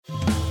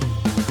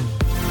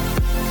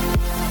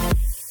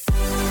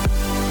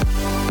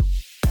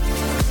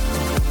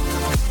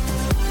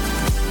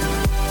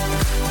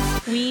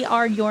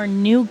are your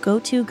new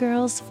go-to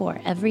girls for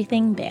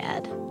everything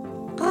bad.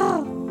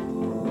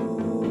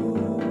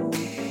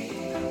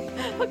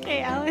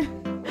 Okay, Alan.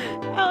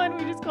 Alan,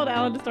 we just called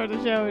Alan to start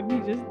the show and he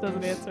just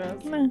doesn't answer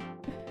us. Meh.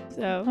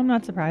 So, I'm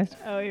not surprised.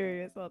 oh, here he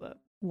is. Hold up.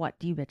 What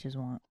do you bitches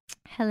want?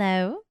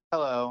 Hello.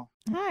 Hello.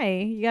 Hi.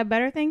 You got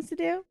better things to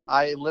do?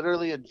 I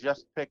literally had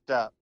just picked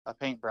up a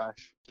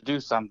paintbrush to do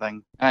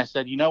something. And I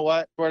said, you know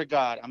what? Swear to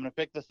God, I'm going to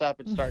pick this up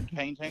and start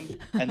painting.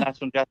 And that's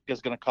when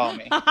Jessica's going to call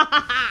me.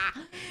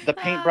 The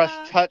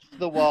paintbrush touched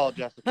the wall,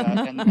 Jessica.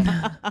 And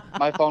then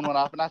my phone went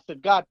off. And I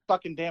said, God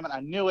fucking damn it. I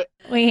knew it.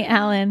 Wait,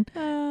 Alan.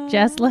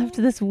 Jess left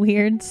this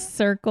weird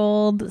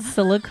circled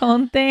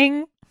silicone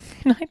thing.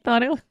 And I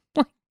thought it was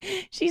like,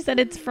 she said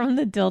it's from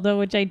the dildo,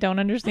 which I don't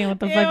understand what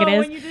the fuck it is.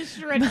 When you just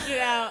stretched it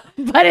out.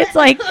 But it's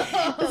like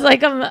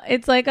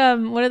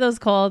what are those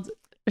called?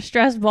 A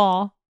stress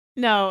ball.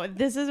 No,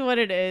 this is what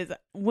it is.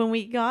 When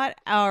we got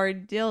our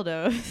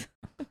dildos,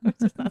 we're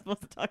just not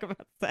supposed to talk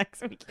about sex.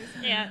 We just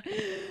can't.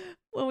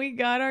 When we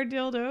got our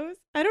dildos,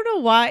 I don't know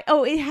why.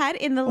 Oh, it had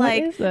in the What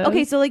is this?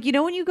 okay, so like, you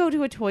know when you go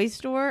to a toy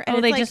store and Oh,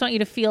 it's they like, just want you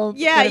to feel.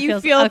 yeah, what it you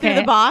feels. feel through Okay.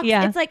 the box.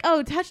 Yeah. It's like,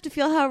 oh, touch to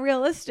feel how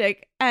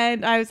realistic.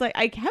 And I was like,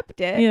 I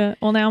kept it. Yeah.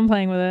 Well, now I'm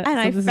playing with it. And so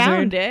I this is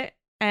found weird. it.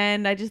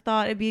 And I just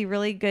thought it'd be a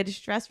really good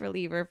stress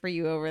reliever for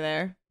you over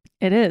there.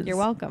 It is. You're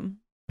welcome.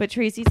 But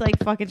Tracy's like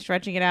fucking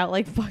stretching it out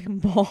like fucking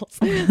balls.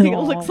 Like, it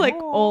looks like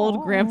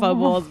old grandpa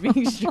balls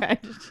being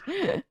stretched.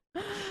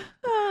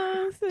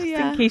 So Just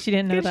yeah, in case you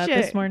didn't know Good that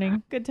shit. this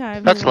morning. good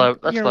times. That's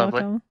That's You're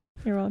lovely. welcome.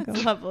 You're welcome.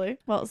 That's lovely.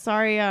 Well,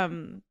 sorry,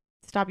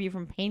 stop you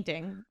from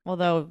painting.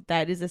 Although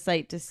that is a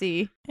sight to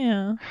see.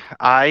 Yeah.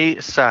 I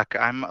suck.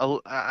 I'm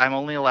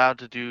only allowed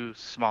to do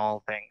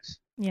small things.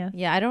 Yeah.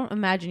 Yeah, I don't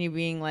imagine you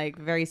being like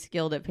very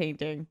skilled at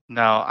painting.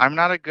 No, I'm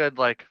not a good,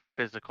 like,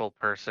 physical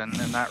person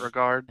in that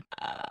regard.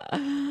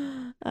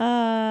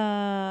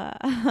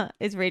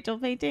 Is Rachel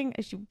painting?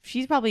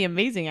 She's probably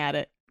amazing at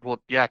it. Well,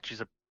 yeah,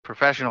 she's a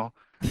professional.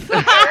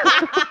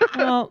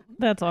 Well,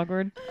 that's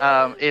awkward.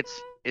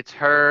 It's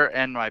her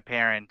and my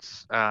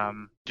parents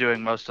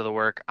doing most of the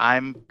work.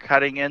 I'm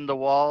cutting in the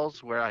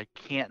walls where I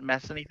can't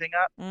mess anything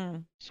up,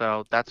 Mm.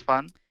 so that's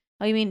fun.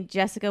 Oh, you mean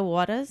Jessica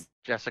Waters?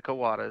 Jessica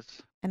Waters.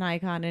 An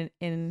icon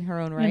in her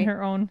own right. In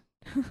her own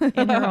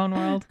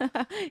world.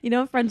 You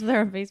know, I'm friends with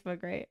her on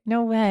Facebook, right?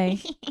 No way.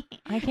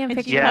 I can't And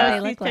picture she Yeah. what posts they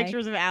these look like.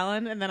 pictures of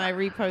Alan, and then I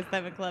repost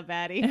them in Club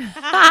Baddie.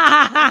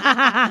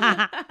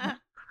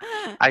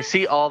 I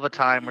see all the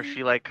time where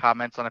she like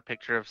comments on a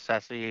picture of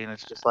Ceci, and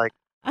it's just like,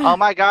 oh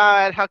my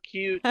God, how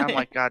cute. I'm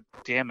like, God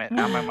damn it.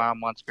 Now my mom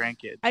wants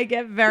grandkids. I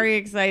get very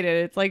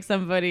excited. It's like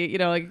somebody, you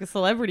know, like a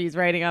celebrity's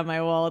writing on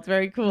my wall. It's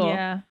very cool.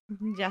 Yeah.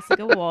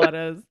 Jessica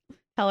Waters.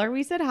 Tell her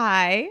we said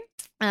hi.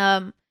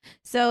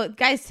 So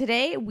guys,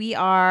 today we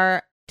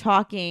are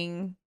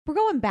talking. We're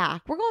going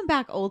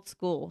back old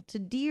school to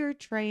Dear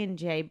Trey and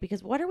Jay,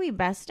 because what are we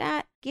best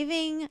at?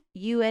 Giving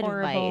you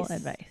Horrible advice.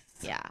 advice.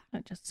 Yeah.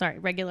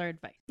 Regular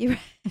advice.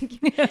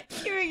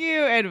 Giving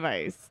you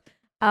advice.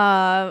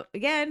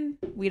 Again,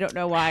 we don't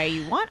know why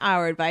you want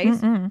our advice,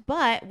 Mm-mm.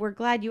 but we're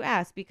glad you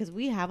asked because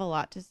we have a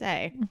lot to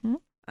say.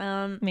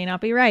 Mhm. May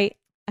not be right.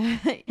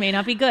 May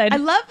not be good. I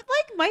love,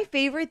 like, my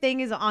favorite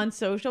thing is on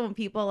social when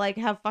people like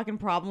have fucking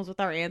problems with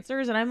our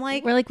answers, and I'm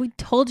like, We're like, we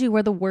told you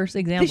we're the worst the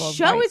example. of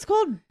show right. is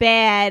called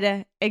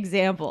Bad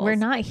Examples. We're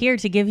not here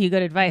to give you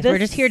good advice. The We're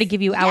just here to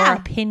give you yeah. our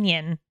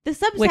opinion. The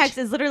subtext which-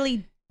 is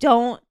literally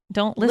don't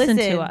Don't listen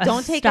to us.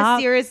 Don't take Stop.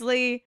 us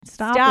seriously.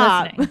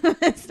 Stop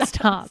listening.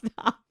 Stop.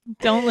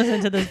 Don't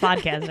listen to this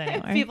podcast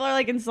anymore. People are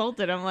like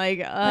insulted. I'm like,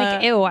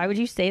 Like, ew, why would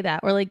you say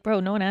that? We're like, bro,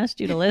 no one asked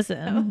you to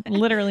listen.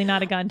 Literally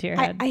not a gun to your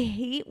head. I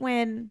hate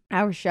when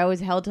our show is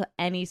held to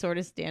any sort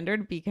of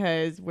standard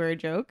because we're a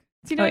joke.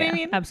 Do you know what I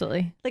mean?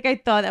 Absolutely. Like, I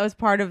thought that was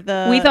part of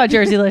the... We thought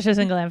Jerseylicious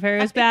and Glam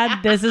Fairy was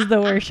bad. This is the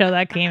worst show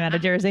that came out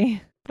of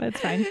Jersey. But it's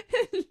fine.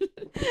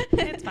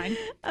 It's fine.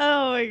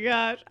 Oh my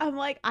gosh. I'm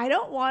like, I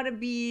don't want to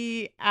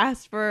be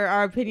asked for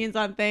our opinions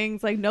on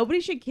things. Like, nobody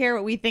should care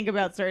what we think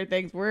about certain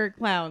things. We're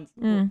clowns.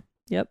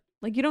 Yep.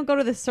 Like, you don't go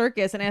to the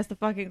circus and ask the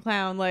fucking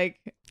clown, like,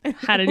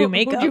 How to do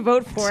makeup. Who'd you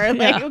vote for? Like,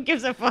 Yeah. who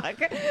gives a fuck?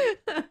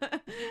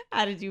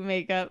 How to do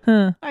makeup.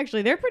 Huh.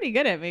 Actually, they're pretty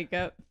good at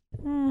makeup.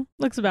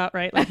 Looks about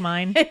right, like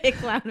mine.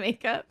 Clown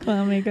makeup.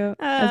 Clown makeup,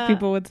 as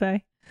people would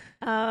say.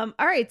 All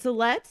right, so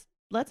let's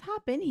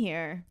hop in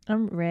here.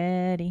 I'm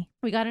ready.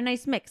 We got a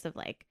nice mix of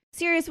like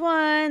serious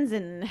ones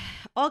and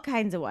all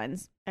kinds of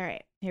ones. All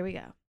right, here we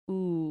go.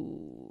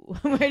 Ooh,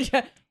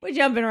 we're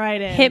jumping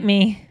right in. Hit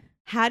me.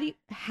 How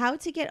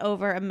to get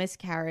over a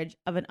miscarriage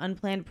of an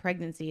unplanned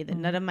pregnancy that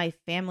none of my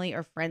family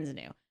or friends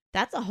knew?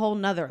 That's a whole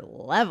nother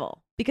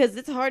level, because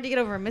it's hard to get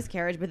over a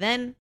miscarriage, but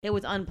then it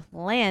was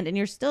unplanned and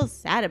you're still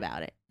sad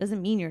about it.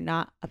 Doesn't mean you're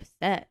not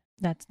upset.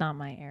 That's not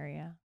my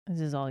area.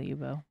 This is all you,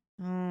 Bo.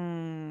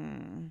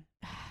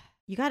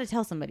 You got to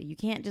tell somebody. You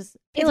can't just...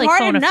 It's like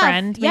phone a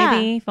friend,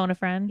 maybe. Phone a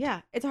friend.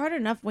 Yeah. It's hard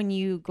enough when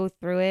you go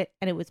through it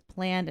and it was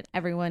planned and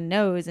everyone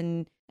knows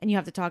and you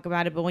have to talk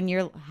about it. But when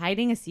you're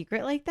hiding a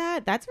secret like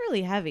that, that's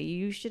really heavy.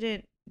 You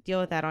shouldn't deal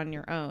with that on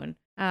your own.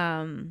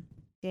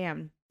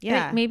 Damn.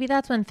 Yeah, Maybe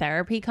that's when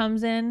therapy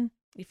comes in.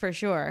 for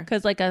sure.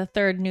 Because like a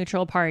third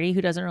neutral party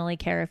who doesn't really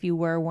care if you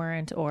were,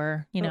 weren't,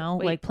 or, you know,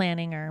 wait. like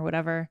planning or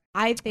whatever.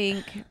 I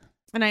think,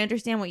 and I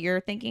understand what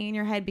you're thinking in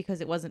your head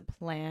because it wasn't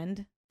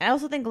planned. I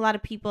also think a lot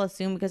of people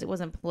assume because it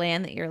wasn't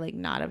planned that you're like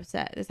not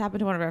upset. This happened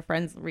to one of our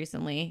friends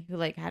recently who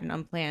like had an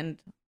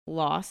unplanned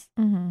loss,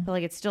 Mm-hmm. but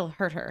like it still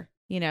hurt her,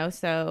 you know?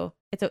 So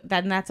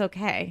that's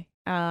okay.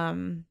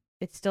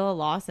 It's still a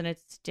loss and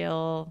it's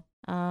still,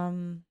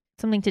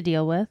 Something to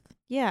deal with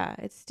yeah,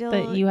 it's still,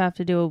 that you have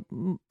to do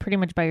pretty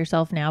much by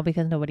yourself now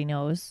because nobody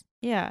knows.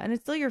 yeah. And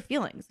it's still your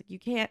feelings. Like you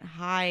can't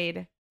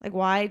hide. Like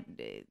why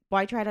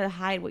try to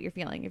hide what you're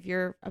feeling? If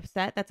you're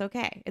upset, that's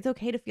okay. It's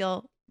okay to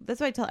feel.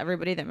 That's why I tell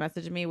everybody that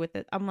messaged me with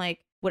it. I'm like,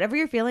 whatever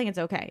you're feeling, it's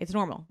okay. It's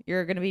normal.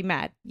 You're gonna be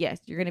mad. Yes.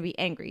 You're gonna be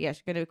angry.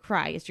 Yes. You're gonna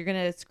cry. Yes. You're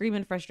gonna scream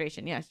in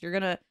frustration. Yes. You're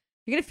gonna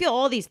feel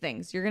all these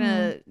things. You're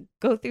gonna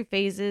go through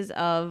phases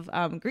of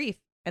grief,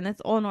 and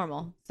that's all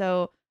normal.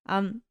 So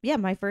yeah,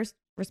 my first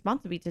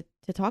response would be to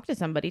talk to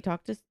somebody.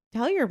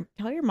 Tell your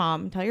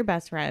mom, tell your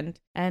best friend,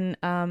 and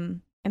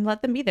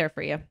let them be there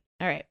for you.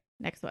 All right.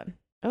 Next one.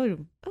 Oh,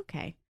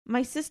 okay.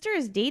 My sister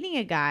is dating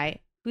a guy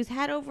who's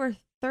had over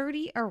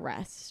 30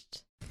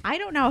 arrests. I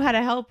don't know how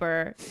to help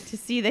her to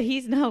see that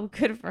he's no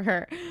good for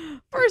her.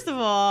 First of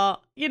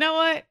all, you know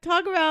what?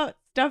 Talk about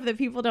stuff that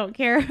people don't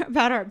care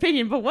about our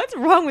opinion, but what's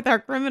wrong with our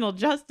criminal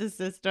justice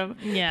system?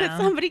 Yeah. That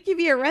somebody can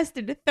be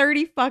arrested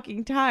 30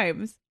 fucking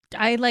times.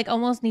 I like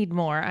almost need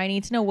more. I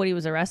need to know what he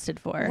was arrested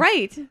for.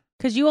 Right.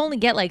 Because you only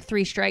get like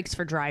 3 strikes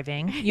for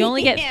driving. You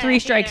only get 3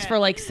 strikes for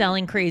like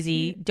selling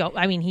crazy dope.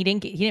 I mean, he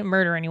didn't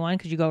murder anyone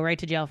because you go right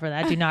to jail for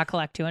that. Do not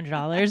collect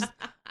 $200.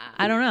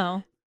 I don't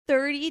know.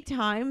 30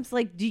 times?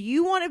 Like, do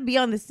you want to be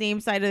on the same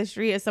side of the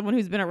street as someone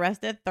who's been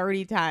arrested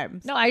 30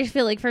 times? No, I just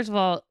feel like, first of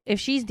all, if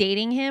she's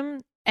dating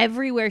him,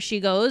 everywhere she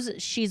goes,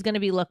 she's going to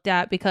be looked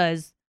at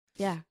because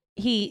yeah,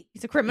 he's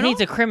a criminal.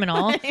 He's a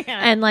criminal. Yeah.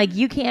 And like,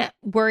 you can't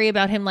worry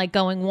about him like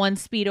going 1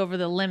 speed over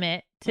the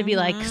limit to be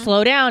like,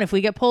 slow down if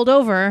we get pulled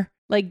over.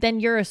 Like, then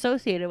you're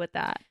associated with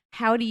that.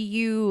 How do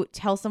you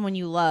tell someone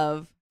you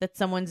love that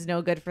someone's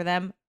no good for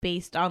them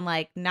based on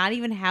like not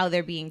even how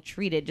they're being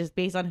treated, just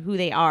based on who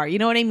they are? You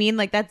know what I mean?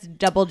 Like, that's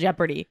double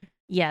jeopardy.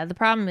 Yeah, the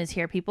problem is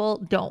here, people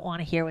don't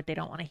want to hear what they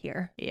don't want to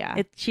hear.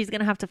 Yeah. She's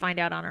going to have to find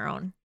out on her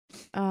own.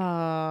 Oh.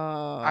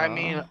 I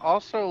mean,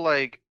 also,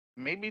 like,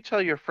 maybe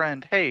tell your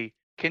friend, hey,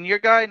 can your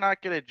guy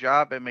not get a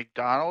job at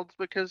McDonald's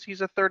because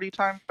he's a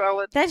 30-time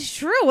felon? That's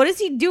true. What does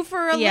he do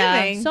for a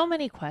living? So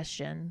many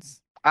questions.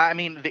 I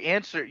mean, the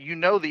answer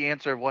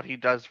of what he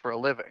does for a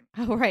living.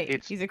 Oh,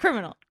 right. He's a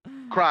criminal.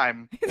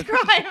 Crime. It's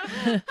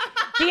crime.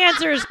 The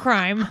answer is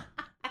crime.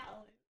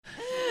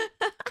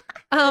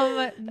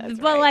 But right.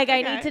 like,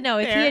 I Okay. need to know,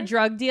 is he Fair. a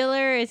drug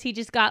dealer? Is he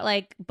just got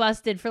like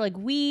busted for like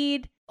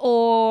weed?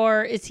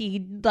 Or is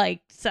he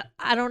like,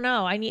 I don't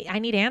know. I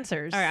need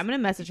answers. All right, I'm going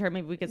to message her.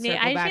 Maybe we could circle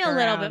Yeah, I just back need a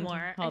little bit around.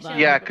 more. Hold I on. just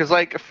Yeah, because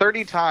like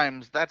 30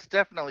 times, that's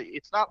definitely,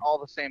 it's not all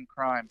the same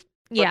crime.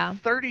 But Yeah.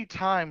 30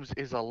 times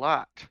is a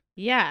lot.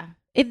 Yeah.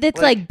 If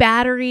it's like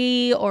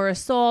battery or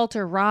assault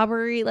or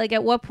robbery, like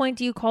at what point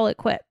do you call it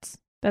quits?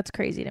 That's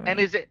crazy to me.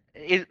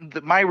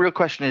 And my real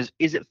question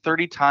is it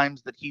 30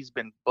 times that he's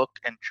been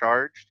booked and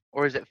charged?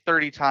 Or is it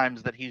 30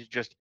 times that he's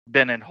just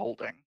been in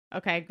holding?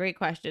 Okay, great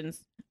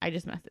questions. I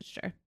just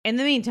messaged her. In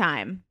the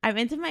meantime, I'm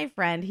into my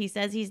friend. He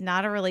says he's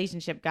not a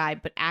relationship guy,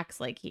 but acts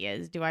like he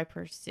is. Do I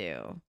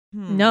pursue?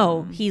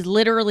 No, he's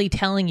literally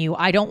telling you,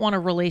 I don't want a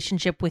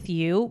relationship with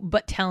you,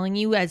 but telling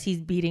you as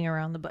he's beating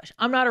around the bush.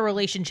 I'm not a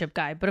relationship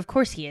guy, but of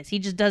course he is. He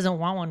just doesn't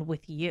want one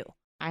with you.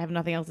 I have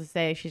nothing else to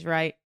say. She's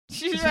right.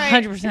 She's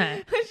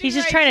 100%. He's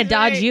just trying to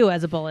dodge you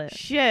as a bullet.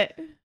 Shit.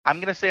 I'm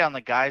going to say on the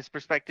guy's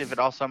perspective, it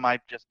also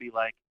might just be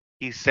like,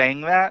 he's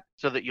saying that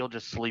so that you'll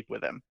just sleep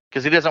with him.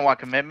 Because he doesn't want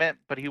commitment,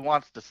 but he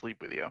wants to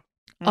sleep with you.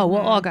 Oh,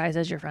 well, all guys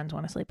as your friends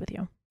want to sleep with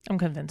you. I'm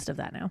convinced of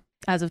that now.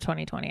 As of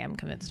 2020, I'm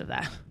convinced of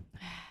that.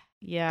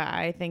 Yeah,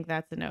 I think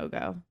that's a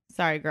no-go.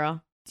 Sorry,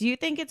 girl. Do you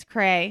think it's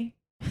cray?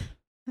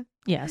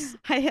 Yes.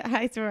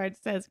 I swear it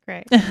says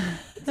cray.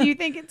 Do you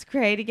think it's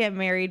cray to get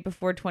married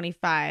before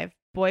 25?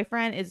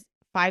 Boyfriend is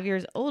 5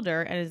 years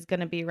older and is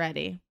going to be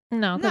ready.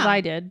 No, because No. I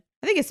did.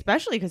 I think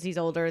especially because he's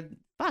older.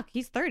 Fuck,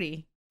 he's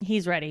 30.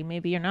 He's ready.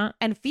 Maybe you're not.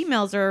 And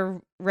females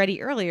are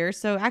ready earlier.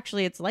 So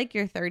actually, it's like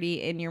you're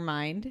 30 in your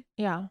mind.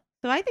 Yeah.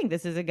 So I think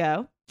this is a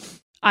go.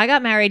 I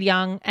got married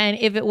young, and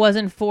if it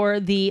wasn't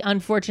for the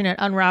unfortunate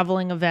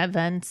unraveling of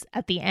events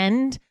at the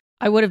end,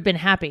 I would have been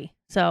happy.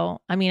 So,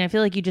 I mean, I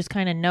feel like you just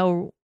kind of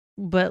know,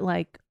 but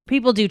like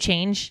people do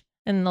change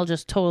and they'll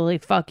just totally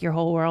fuck your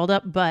whole world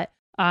up. But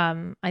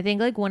I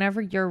think like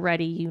whenever you're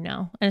ready, you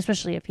know, and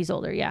especially if he's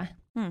older. Yeah.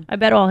 I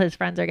bet all his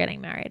friends are getting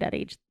married at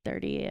age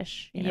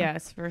 30-ish. You know?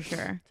 Yes, for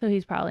sure. So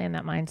he's probably in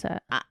that mindset.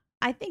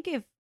 I think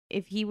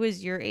if he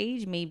was your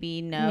age,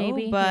 maybe no.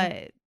 Maybe,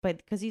 but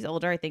because he's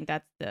older, I think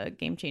that's the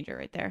game changer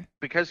right there.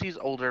 Because he's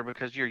older,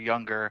 because you're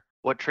younger,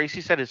 what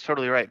Tracy said is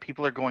totally right.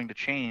 People are going to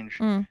change.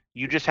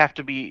 You just have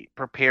to be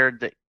prepared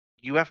that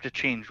you have to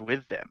change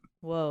with them.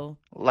 Whoa.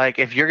 Like,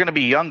 if you're going to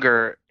be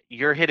younger,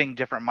 you're hitting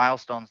different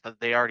milestones that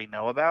they already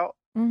know about.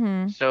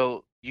 Mm-hmm.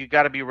 So you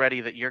got to be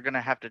ready that you're going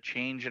to have to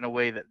change in a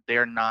way that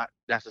they're not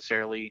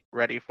necessarily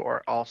ready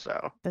for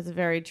also. That's a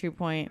very true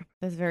point.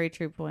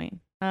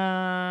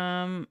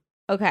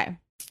 Okay.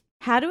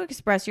 How to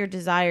express your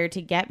desire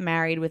to get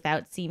married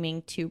without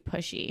seeming too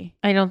pushy.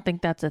 I don't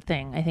think that's a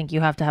thing. I think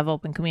you have to have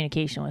open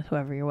communication with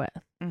whoever you're with.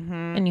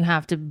 Mm-hmm. And you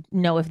have to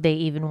know if they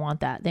even want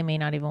that. They may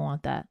not even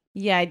want that.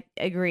 Yeah, I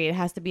agree. It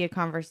has to be a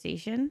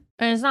conversation.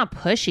 And it's not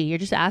pushy. You're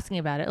just asking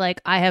about it.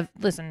 Like, I have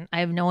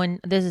no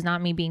one, this is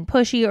not me being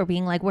pushy or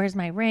being like, where's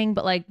my ring?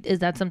 But like, is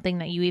that something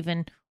that you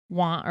even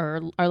want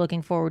or are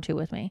looking forward to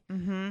with me?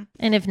 Mm-hmm.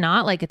 And if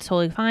not, like, it's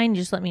totally fine.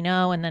 Just let me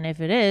know. And then if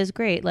it is,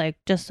 great. Like,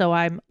 just so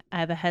I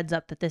have a heads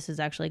up that this is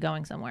actually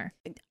going somewhere.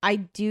 I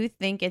do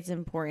think it's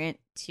important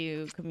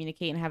to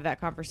communicate and have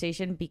that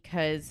conversation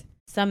because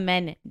some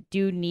men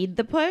do need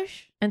the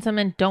push. And some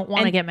men don't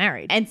want to get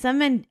married. And some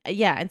men,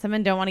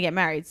 don't want to get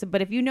married. So,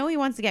 but if you know he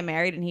wants to get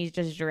married and he's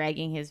just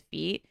dragging his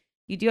feet,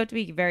 you do have to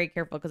be very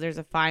careful because there's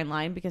a fine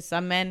line because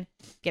some men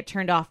get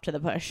turned off to the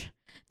push.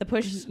 The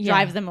push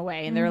drives them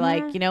away and they're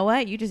like, you know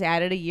what? You just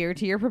added a year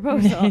to your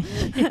proposal.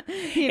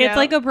 It's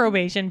like a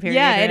probation period.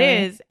 Yeah, really. it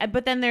is.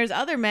 But then there's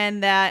other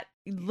men that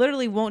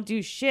literally won't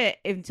do shit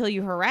until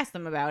you harass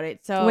them about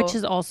it. So, which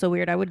is also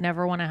weird. I would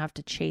never want to have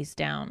to chase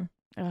down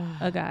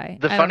a guy.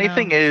 The funny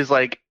thing is,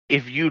 like,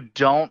 if you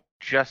don't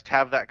just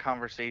have that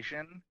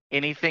conversation,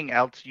 anything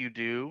else you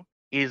do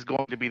is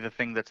going to be the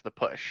thing that's the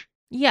push.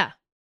 Yeah,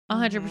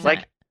 100%.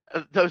 Like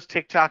those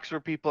TikToks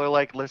where people are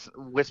like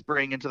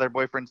whispering into their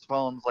boyfriend's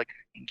phones, like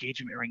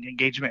engagement ring,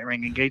 engagement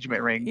ring,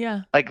 engagement ring.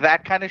 Yeah. Like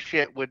that kind of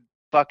shit would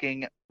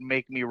fucking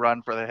make me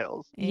run for the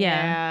hills.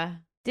 Yeah.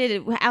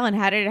 Alan,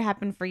 how did it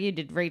happen for you?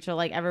 Did Rachel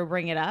like ever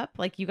bring it up?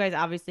 Like you guys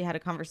obviously had a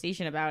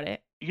conversation about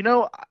it. You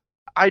know,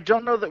 I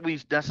don't know that we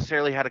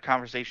necessarily had a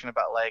conversation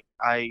about like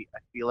I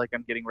feel like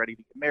I'm getting ready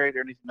to get married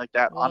or anything like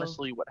that. Whoa.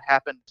 Honestly, what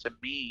happened to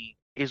me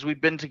is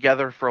we've been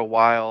together for a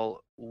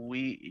while.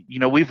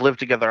 We've lived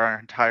together our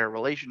entire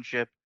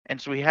relationship, and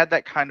so we had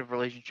that kind of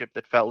relationship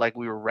that felt like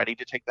we were ready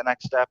to take the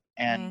next step.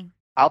 And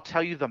I'll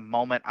tell you, the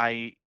moment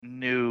I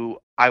knew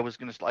I was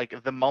gonna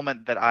the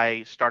moment that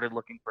I started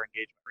looking for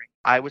engagement ring,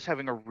 I was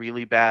having a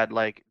really bad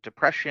like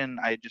depression.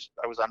 I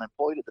was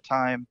unemployed at the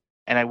time.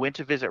 And I went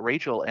to visit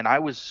Rachel, and I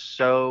was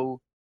so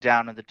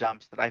down in the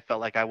dumps that I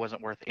felt like I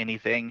wasn't worth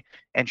anything.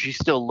 And she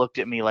still looked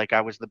at me like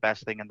I was the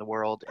best thing in the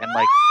world. And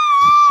like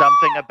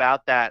something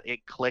about that,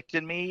 it clicked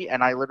in me.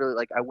 And I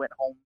literally, I went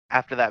home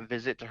after that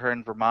visit to her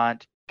in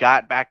Vermont,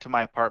 got back to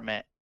my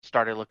apartment,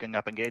 started looking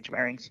up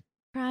engagement rings.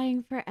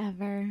 Crying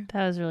forever.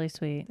 That was really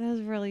sweet. That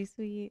was really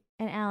sweet.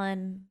 And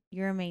Alan,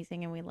 you're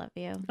amazing and we love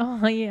you.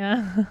 Oh,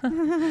 yeah.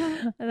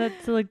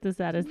 That's like the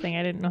saddest thing.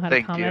 I didn't know how to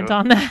Thank comment you.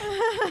 on that.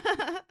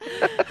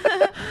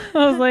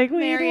 I was like,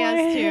 marry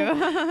us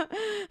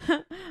too.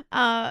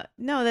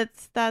 No,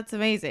 that's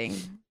amazing.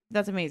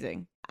 That's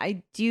amazing.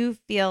 I do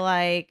feel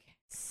like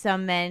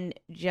some men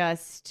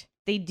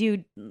they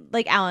do,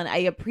 like Alan, I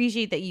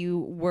appreciate that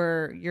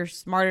you're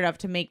smart enough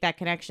to make that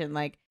connection.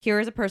 Like, here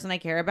is a person I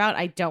care about.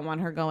 I don't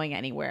want her going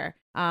anywhere.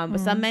 But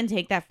some men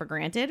take that for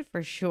granted,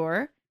 for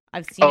sure.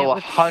 I've seen it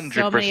with 100%.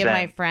 so many of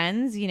my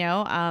friends,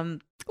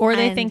 or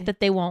they think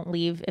that they won't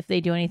leave if they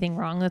do anything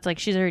wrong. That's like,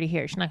 she's already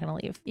here. She's not going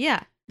to leave.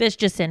 Yeah. This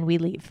just in, we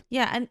leave.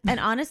 Yeah, and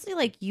honestly,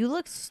 like, you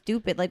look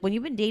stupid. Like, when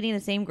you've been dating the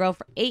same girl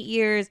for 8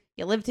 years,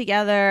 you live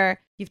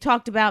together, you've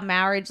talked about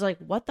marriage, like,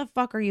 what the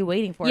fuck are you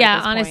waiting for? Yeah, at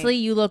this honestly,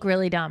 point? you look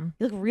really dumb.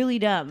 You look really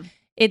dumb.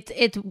 It's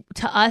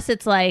to us,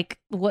 it's like,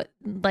 what,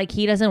 like,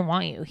 he doesn't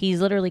want you. He's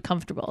literally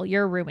comfortable.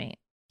 You're a roommate.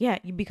 Yeah,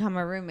 you become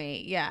a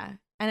roommate. Yeah.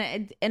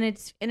 And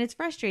it's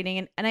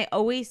frustrating. And I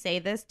always say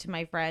this to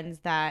my friends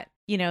that,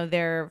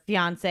 their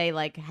fiance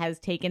like has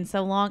taken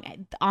so long.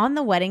 On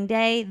the wedding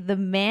day, the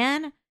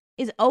man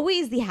is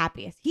always the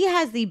happiest. He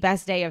has the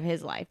best day of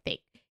his life.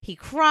 He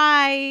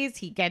cries,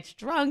 he gets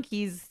drunk,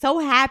 he's so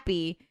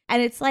happy.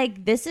 And it's like,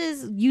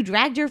 you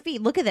dragged your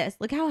feet. Look at this.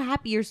 Look how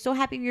happy. You're so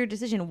happy with your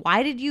decision.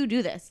 Why did you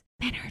do this?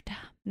 Men are dumb.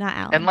 Not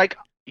Alan. And like,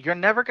 you're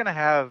never going to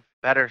have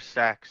better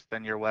sex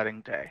than your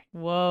wedding day.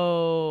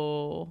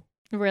 Whoa.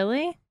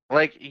 Really?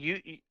 Like,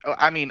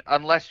 I mean,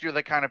 unless you're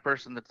the kind of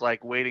person that's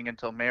like waiting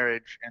until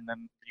marriage and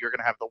then you're going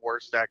to have the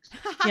worst sex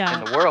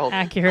in the world.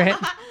 Accurate.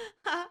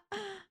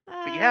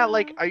 But yeah,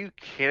 like, are you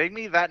kidding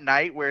me? That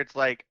night where it's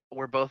like,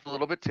 we're both a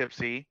little bit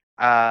tipsy.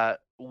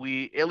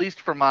 We, at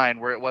least for mine,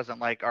 where it wasn't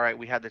like, all right,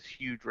 we had this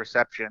huge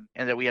reception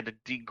and that we had to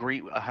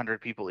greet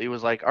 100 people. It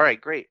was like, all right,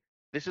 great.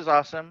 This is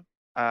awesome.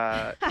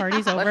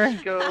 Party's over.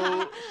 Let's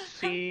go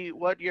see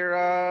what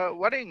your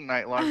wedding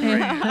night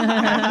lingerie is.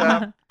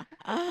 And,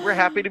 we're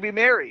happy to be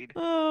married.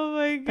 Oh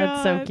my God.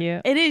 That's so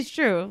cute. It is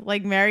true.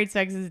 Like, married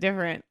sex is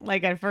different.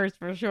 Like, at first,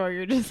 for sure,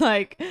 you're just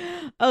like,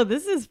 oh,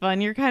 this is fun.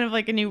 You're kind of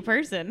like a new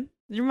person.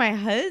 You're my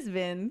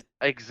husband.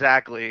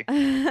 Exactly.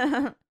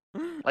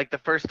 Like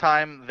the first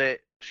time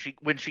that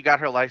when she got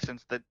her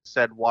license that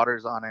said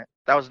Waters on it,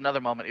 that was another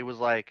moment. It was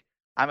like,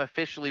 I'm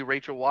officially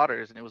Rachel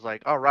Waters. And it was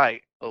like, all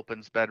right,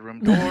 opens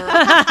bedroom door.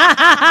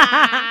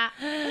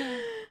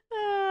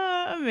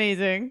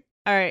 Amazing.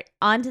 All right,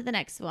 on to the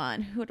next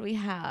one. Who do we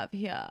have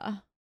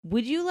here?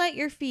 Would you let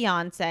your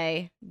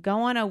fiance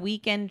go on a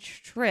weekend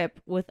trip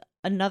with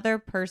another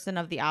person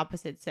of the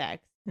opposite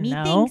sex? Me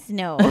No. thinks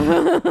no.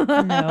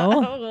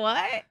 No.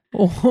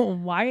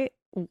 What?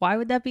 Why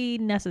would that be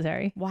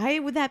necessary? Why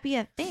would that be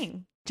a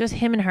thing? Just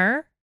him and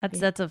her? Yeah.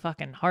 That's a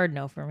fucking hard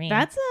no for me.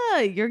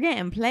 You're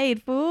getting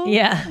played, fool.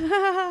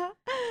 Yeah.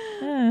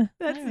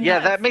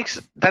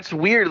 That's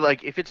weird.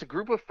 Like if it's a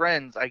group of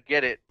friends, I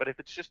get it, but if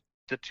it's just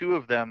the two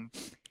of them,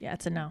 Yeah,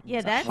 it's a no. Yeah,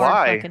 It's a that's- hard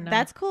Why? fucking no.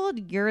 That's called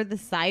you're the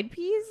side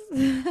piece.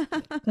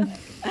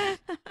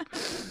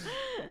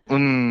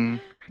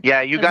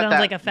 yeah, you That got sounds that.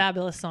 like a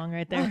fabulous song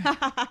right there.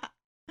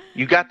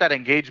 You got that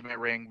engagement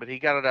ring, but he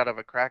got it out of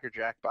a Cracker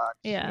Jack box.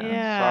 Yeah.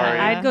 Yeah. Sorry.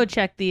 I'd go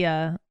check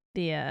the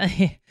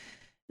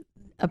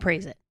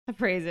appraise it.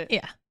 Appraise it.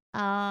 Yeah.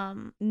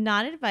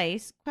 Not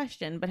advice,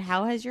 question, but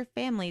how has your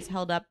families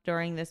held up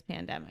during this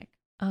pandemic?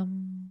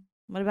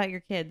 What about your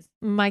kids?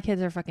 My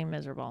kids are fucking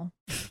miserable.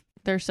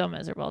 They're so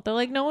miserable. They're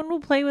like, no one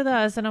will play with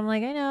us. And I'm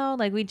like, I know.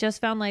 Like, we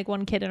just found like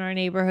one kid in our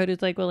neighborhood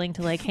who's like willing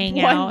to like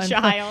hang out. One and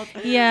child.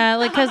 Yeah,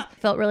 like because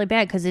felt really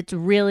bad because it's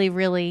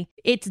really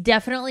it's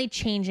definitely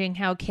changing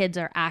how kids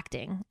are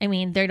acting. I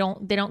mean, they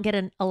don't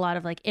get a lot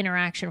of like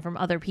interaction from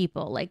other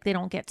people. Like they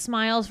don't get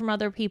smiles from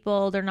other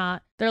people.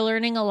 They're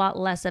learning a lot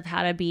less of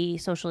how to be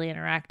socially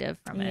interactive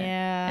from it.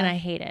 Yeah. And I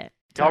hate it.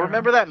 Y'all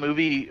remember that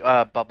movie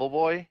Bubble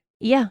Boy?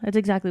 Yeah, that's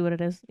exactly what it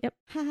is. Yep.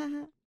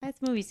 That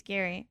movie's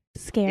scary.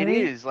 Scary. It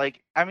is.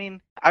 Like, I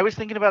mean, I was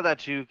thinking about that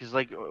too, because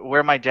like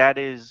where my dad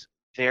is,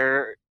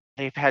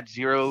 they've had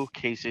 0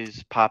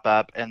 cases pop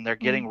up, and they're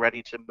getting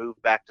ready to move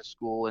back to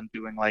school and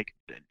doing like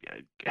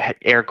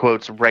air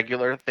quotes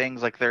regular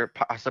things. Like they're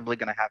possibly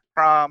gonna have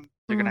prom,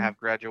 they're gonna have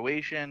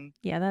graduation.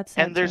 Yeah, that's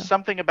sad And there's too.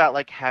 something about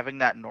like having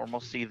that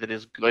normalcy that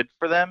is good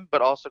for them,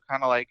 but also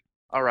kind of like,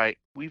 all right,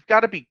 we've got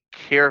to be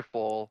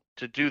careful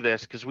to do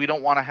this because we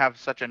don't want to have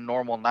such a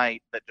normal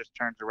night that just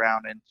turns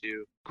around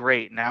into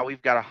great. Now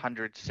we've got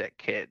 100 sick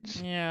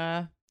kids.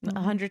 Yeah. Mhm.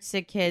 100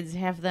 sick kids,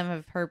 half of them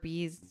have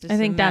herpes. Just I a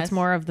think that's mess.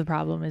 more of the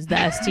problem is the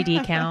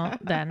STD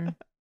count than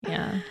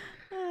yeah.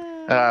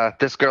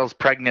 This girl's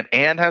pregnant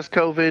and has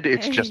COVID.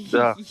 It's just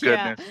Yeah.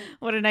 goodness.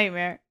 What a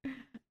nightmare.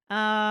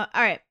 All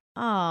right.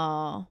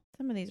 Oh,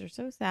 some of these are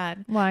so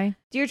sad. Why?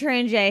 Dear Trey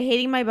and Jay,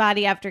 hating my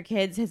body after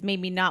kids has made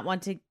me not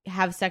want to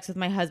have sex with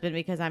my husband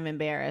because I'm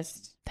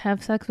embarrassed.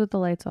 Have sex with the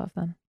lights off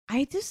then.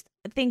 I just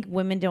think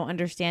women don't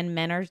understand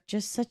men are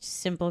just such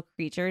simple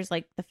creatures.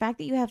 Like the fact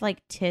that you have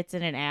like tits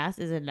and an ass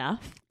is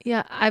enough.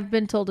 Yeah, I've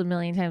been told a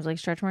million times like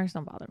stretch marks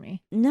don't bother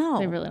me. No.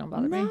 They really don't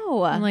bother me.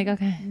 No. I'm like,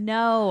 okay.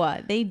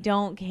 No, they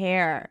don't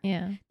care.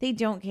 Yeah. They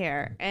don't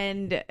care.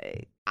 And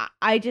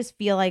I just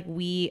feel like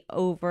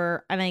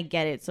and I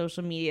get it,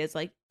 social media is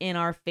like in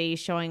our face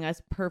showing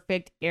us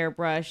perfect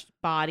airbrushed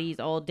bodies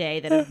all day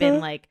that have been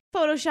like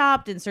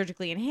photoshopped and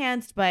surgically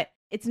enhanced, but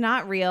it's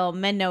not real.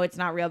 Men know it's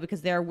not real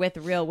because they're with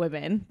real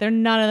women.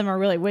 None of them are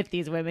really with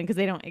these women because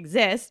they don't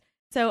exist.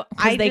 So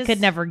They could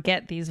never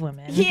get these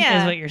women. Yeah.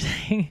 Is what you're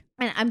saying.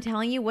 And I'm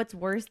telling you, what's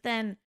worse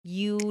than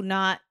you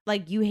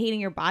hating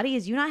your body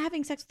is you not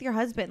having sex with your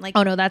husband. Like,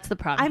 Oh no, that's the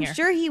problem I'm here.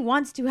 sure he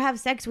wants to have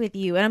sex with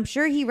you, and I'm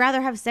sure he'd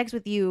rather have sex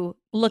with you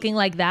Looking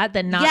like that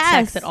than not Yes.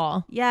 sex at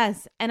all.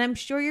 Yes. And I'm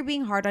sure you're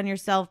being hard on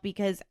yourself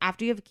because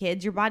after you have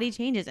kids, your body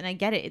changes. And I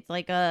get it.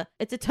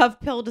 It's a tough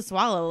pill to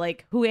swallow.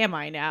 Like, who am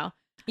I now?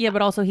 Yeah,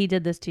 but also he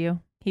did this to you.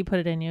 He put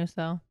it in you,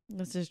 so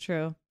This is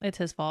true. it's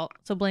his fault.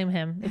 So blame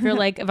him. If you're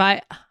like, if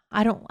I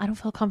don't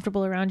feel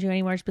comfortable around you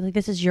anymore, just be like,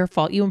 this is your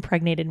fault. You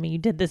impregnated me. You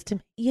did this to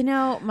me. You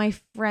know, my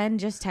friend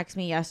just texted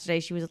me yesterday.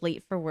 She was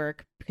late for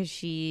work because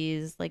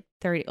she's like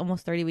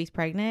almost 30 weeks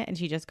pregnant and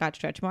she just got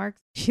stretch marks.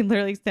 She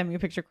literally sent me a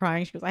picture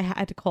crying. She goes, I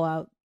had to call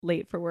out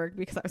late for work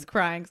because I was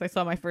crying because I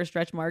saw my first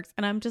stretch marks.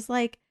 And I'm just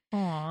like,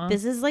 Aw.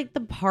 this is like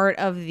the part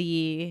of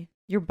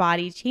your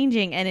body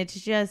changing, and it's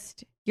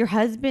just your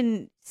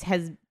husband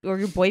or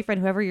your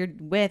boyfriend, whoever you're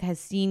with, has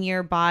seen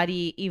your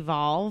body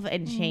evolve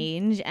and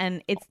change,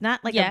 and it's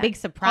not like a big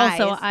surprise.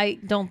 Also,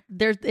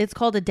 it's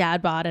called a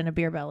dad bod and a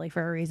beer belly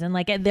for a reason.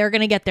 Like they're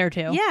gonna get there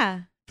too.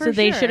 Yeah, So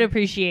they should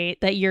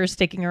appreciate that you're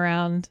sticking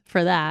around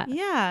for that.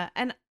 Yeah,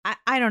 and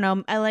I don't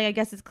know. I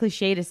guess it's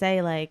cliche to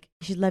say like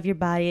you should love your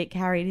body. It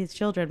carried his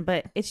children,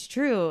 but it's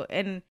true.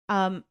 And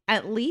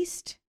at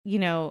least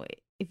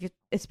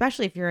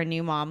especially if you're a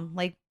new mom,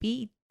 like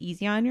be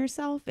easy on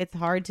yourself. It's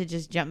hard to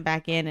just jump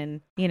back in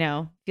and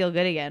feel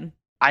good again.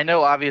 I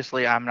know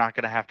obviously I'm not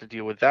going to have to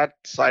deal with that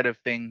side of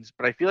things,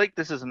 but I feel like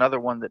this is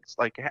another one that's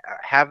like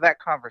have that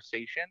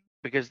conversation,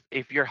 because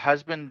if your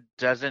husband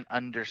doesn't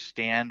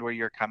understand where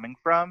you're coming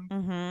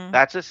from,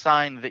 that's a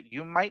sign that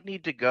you might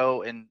need to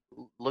go and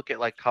look at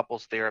like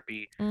couples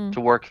therapy to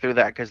work through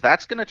that, because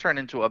that's going to turn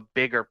into a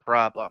bigger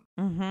problem.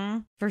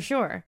 For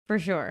sure.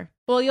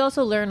 Well, you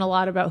also learn a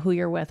lot about who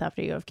you're with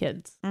after you have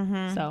kids.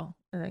 Mm-hmm. So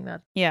I think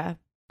Yeah.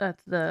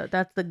 that's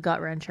the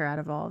gut wrencher out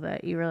of all of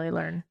it. You really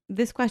learn.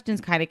 This question's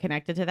kind of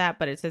connected to that,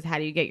 but it says, how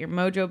do you get your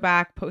mojo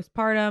back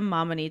postpartum?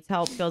 Mama needs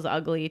help, feels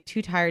ugly,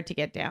 too tired to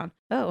get down.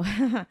 Oh.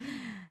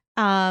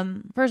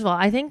 First of all,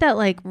 I think that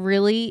like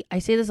really, I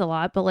say this a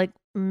lot, but like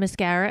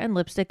mascara and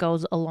lipstick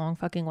goes a long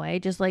fucking way.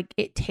 Just like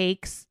it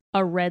takes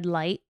a red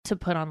light to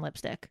put on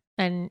lipstick,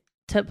 and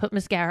to put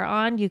mascara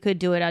on, you could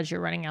do it as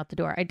you're running out the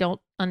door. I don't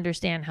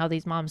understand how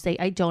these moms say,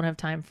 I don't have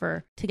time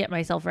to get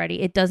myself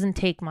ready. It doesn't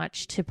take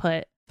much to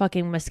put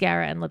fucking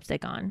mascara and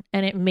lipstick on,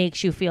 and it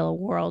makes you feel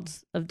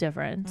worlds of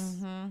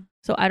difference.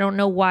 So I don't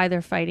know why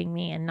they're fighting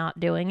me and not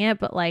doing it,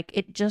 but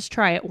like just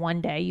try it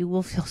one day. You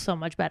will feel so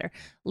much better.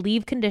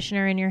 Leave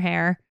conditioner in your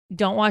hair.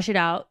 Don't wash it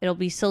out. It'll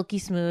be silky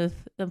smooth.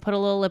 Then put a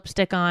little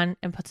lipstick on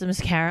and put some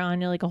mascara on.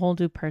 You're like a whole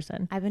new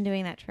person. I've been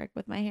doing that trick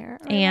with my hair.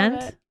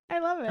 I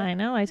love it. I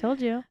know. I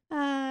told you.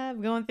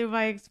 I'm going through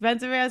my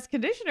expensive ass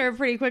conditioner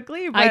pretty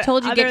quickly. But I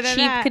told you get than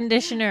cheap that...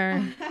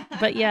 conditioner.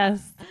 But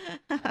yes,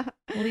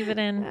 leave it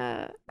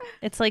in.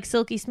 It's like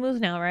silky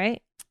smooth now,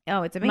 right?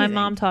 Oh, it's amazing. My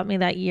mom taught me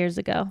that years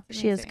ago.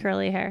 She has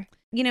curly hair.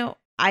 You know,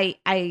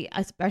 I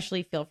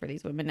especially feel for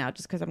these women now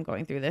just because I'm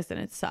going through this and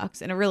it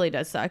sucks. And it really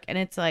does suck. And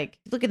it's like,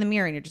 you look in the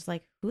mirror and you're just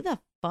like, who the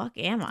fuck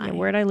am I? Yeah,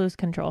 where'd I lose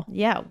control?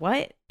 Yeah,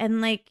 what?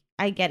 And like,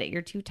 I get it.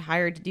 You're too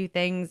tired to do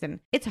things and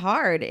it's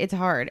hard. It's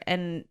hard.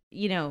 And,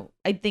 you know,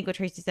 I think what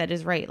Tracy said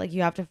is right. Like,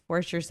 you have to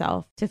force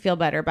yourself to feel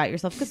better about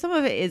yourself because some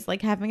of it is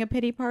like having a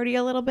pity party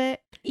a little bit.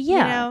 Yeah.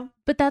 You know?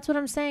 But that's what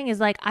I'm saying is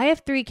like, I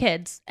have 3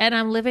 kids and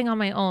I'm living on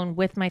my own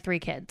with my 3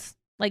 kids.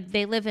 Like,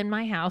 they live in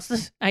my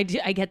house. I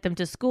get them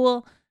to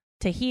school,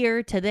 to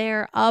here, to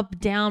there, up,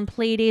 down,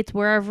 play dates,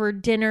 wherever,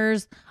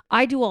 dinners.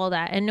 I do all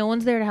that and no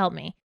one's there to help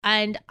me.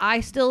 And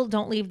I still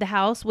don't leave the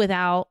house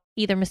without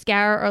either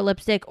mascara or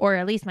lipstick or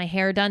at least my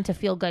hair done to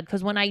feel good.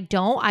 Because when I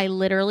don't, I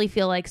literally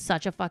feel like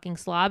such a fucking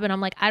slob. And I'm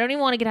like, I don't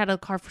even want to get out of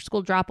the car for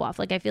school drop off.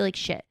 Like, I feel like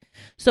shit.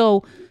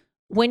 So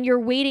when you're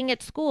waiting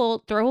at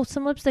school, throw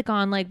some lipstick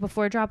on, like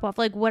before drop off,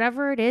 like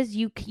whatever it is,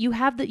 you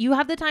have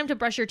the time to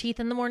brush your teeth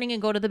in the morning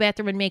and go to the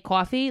bathroom and make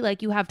coffee.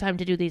 Like, you have time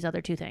to do these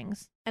other 2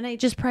 things. And I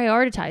just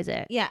prioritize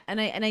it. Yeah. And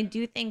I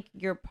do think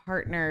your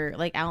partner,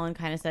 like Alan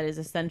kind of said, is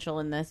essential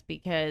in this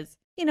because,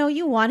 you know,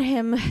 you want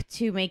him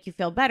to make you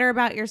feel better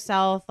about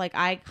yourself. Like,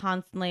 I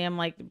constantly am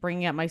like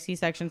bringing up my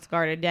C-section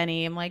scar to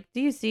Denny. I'm like, do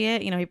you see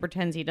it? You know, he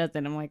pretends he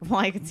doesn't. I'm like, well,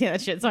 I can see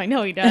that shit, so I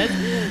know he does.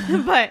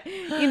 But,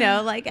 you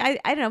know, like, I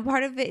don't know.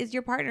 Part of it is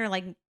your partner,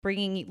 like,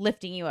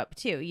 lifting you up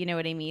too. You know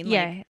what I mean?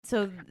 Yeah. Like,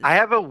 so I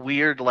have a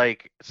weird,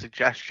 like,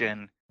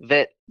 suggestion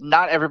that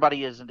not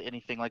everybody is into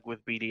anything like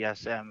with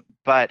BDSM,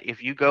 but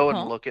if you go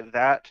and look at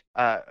that,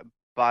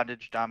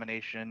 bondage,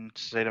 domination,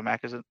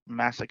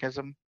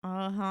 sadomasochism.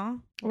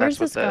 Where's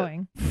this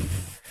going?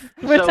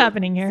 What's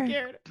happening here?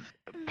 Scared.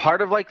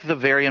 Part of like the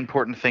very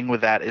important thing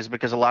with that is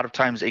because a lot of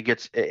times it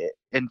gets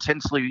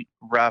intensely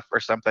rough or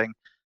something,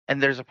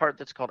 and there's a part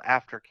that's called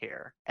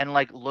aftercare. And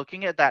like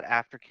looking at that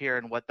aftercare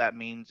and what that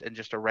means in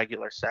just a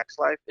regular sex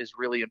life is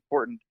really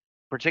important,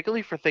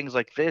 particularly for things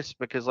like this,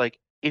 because like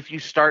if you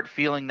start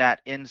feeling that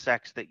in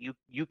sex that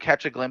you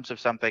catch a glimpse of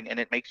something and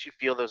it makes you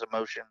feel those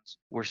emotions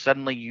where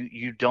suddenly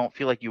you don't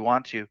feel like you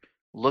want to,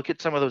 look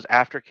at some of those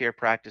aftercare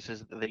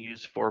practices that they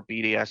use for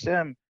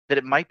BDSM, that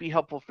it might be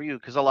helpful for you.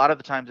 Because a lot of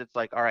the times it's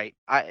like, all right,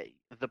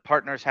 the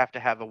partners have to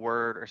have a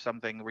word or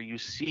something where you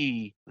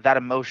see that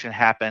emotion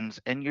happens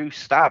and you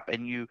stop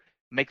and you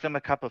make them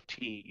a cup of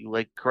tea, you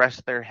like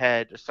caress their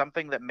head,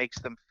 something that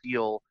makes them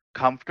feel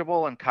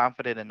comfortable and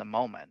confident in the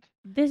moment.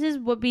 This is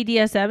what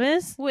BDSM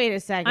is? Wait a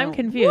second. I'm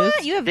confused.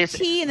 What? You have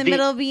tea in the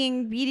middle of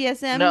being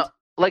BDSM? No,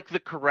 like the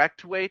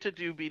correct way to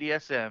do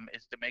BDSM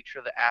is to make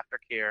sure the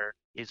aftercare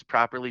is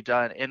properly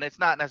done. And it's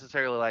not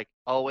necessarily like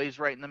always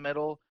right in the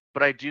middle,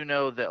 but I do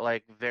know that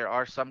like there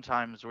are some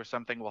times where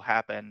something will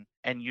happen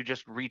and you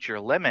just reach your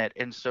limit.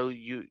 And so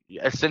you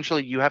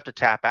essentially you have to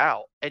tap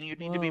out, and you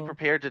need to be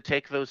prepared to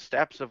take those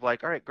steps of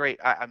like, all right, great.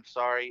 I'm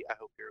sorry. I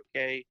hope you're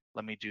okay.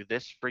 Let me do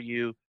this for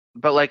you.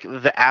 But like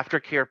the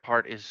aftercare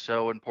part is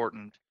so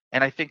important.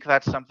 And I think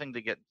that's something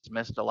that gets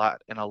missed a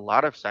lot in a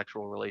lot of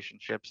sexual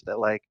relationships, that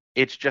like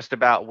it's just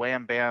about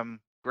wham,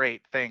 bam,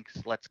 great, thanks,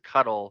 let's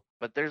cuddle.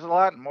 But there's a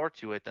lot more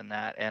to it than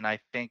that. And I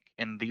think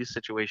in these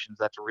situations,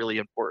 that's really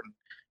important,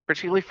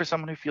 particularly for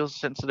someone who feels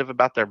sensitive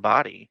about their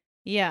body.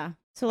 Yeah.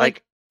 So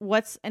like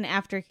what's an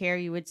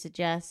aftercare you would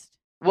suggest?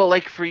 Well,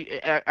 like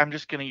I'm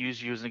just going to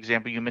use you as an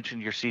example. You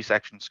mentioned your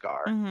C-section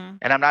scar. Mm-hmm.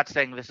 And I'm not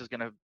saying this is going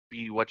to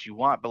be what you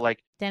want, but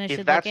like Dennis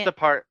if that's the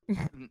part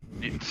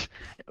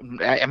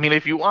I mean,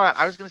 if you want,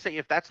 I was going to say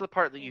if that's the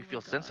part that you feel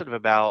sensitive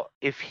about,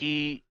 if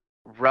he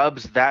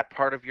rubs that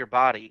part of your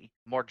body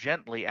more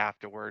gently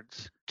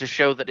afterwards to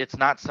show that it's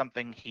not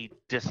something he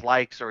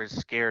dislikes or is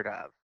scared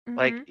of.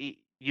 Like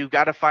you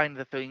got to find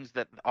the things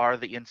that are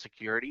the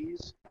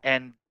insecurities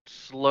and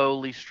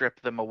slowly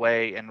strip them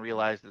away and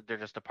realize that they're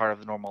just a part of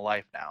the normal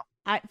life now.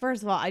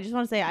 First of all, I just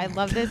want to say I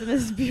love this, and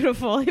this is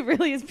beautiful. It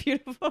really is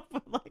beautiful.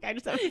 But like, I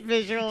just have a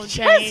visual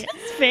Just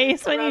his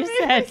face when you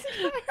said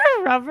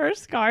her rubber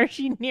scar.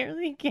 She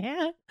nearly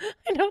can't.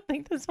 I don't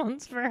think this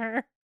one's for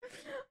her.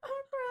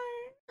 I'm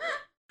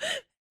crying.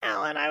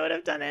 Alan, I would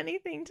have done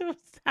anything to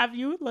have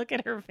you look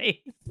at her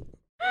face.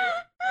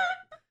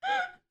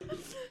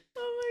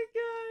 Oh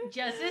my god.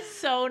 Jess is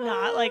so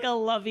not like a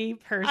lovey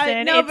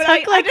person. It but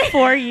took like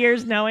 4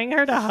 years knowing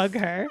her to hug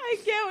her. I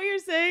get what you're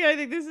saying. I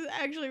think this is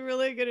actually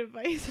really good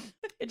advice.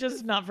 It's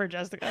just not for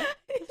Jessica.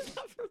 It's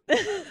not for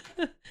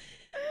me.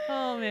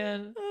 Oh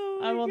man. Oh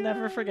my I will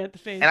never God. forget the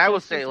face. And I will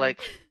Jess say, was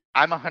like,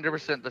 I'm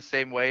 100% the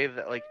same way.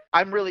 That like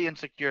I'm really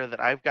insecure that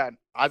I've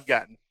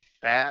gotten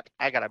fat.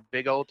 I got a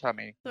big old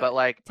tummy, So, but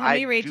like tell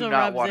me I Rachel do not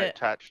rubs want it. it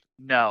touched.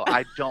 No,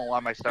 I don't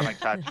want my stomach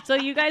touched. So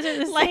you guys are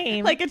the like,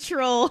 same. like a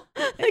troll.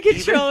 Like a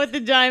Even- troll with the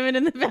diamond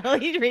in the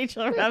belly.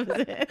 Rachel rubs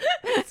it.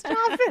 Stop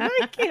it.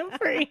 I can't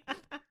breathe.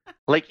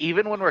 Like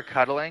even when we're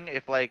cuddling,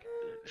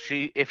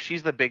 if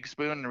she's the big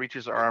spoon and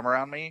reaches her arm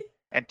around me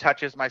and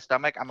touches my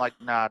stomach, I'm like,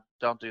 nah,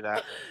 don't do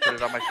that. Put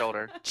it on my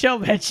shoulder. Chill,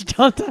 bitch.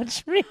 Don't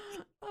touch me.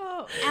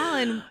 Oh,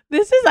 Alan.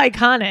 This is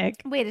iconic.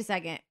 Wait a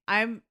second.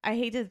 I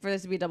hate for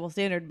this to be a double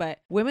standard, but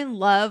women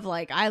love,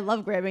 like, I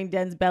love grabbing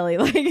Den's belly.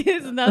 Like,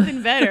 it's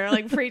nothing better.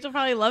 Like, Rachel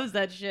probably loves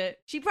that shit.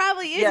 She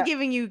probably is Yeah.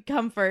 giving you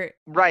comfort.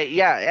 Right?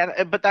 Yeah,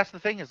 and but that's the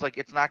thing is like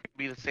it's not gonna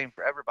be the same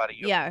for everybody.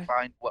 You have Yeah. to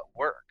find what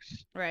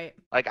works. Right.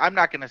 Like I'm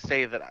not gonna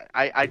say that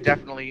I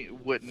definitely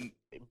wouldn't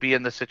be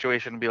in the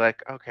situation and be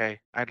like, okay,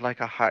 I'd like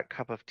a hot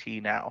cup of tea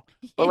now.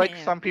 But like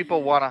Yeah. some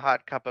people want a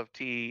hot cup of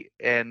tea,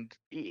 and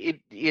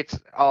it's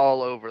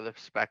all over the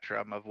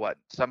spectrum of what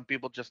some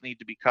people just need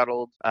to be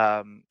cuddled.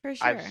 For sure.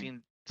 I've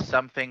seen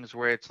some things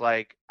where it's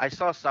like I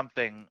saw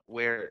something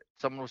where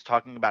someone was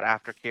talking about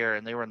aftercare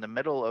and they were in the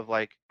middle of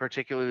like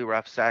particularly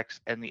rough sex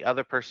and the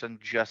other person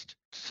just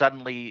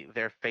suddenly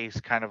their face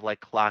kind of like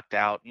clocked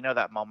out. You know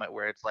that moment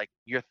where it's like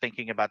you're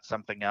thinking about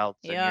something else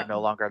and Yeah. you're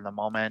no longer in the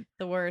moment.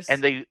 The worst.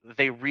 And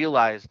they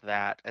realized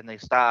that and they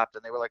stopped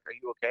and they were like, "Are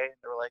you okay?" And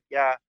they were like,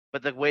 "Yeah."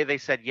 But the way they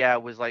said yeah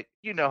was like,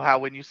 you know how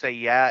when you say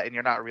yeah and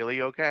you're not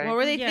really okay? What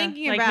were they Yeah,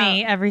 thinking like about?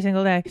 me every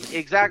single day.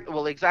 Exactly.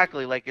 Well,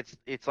 exactly. Like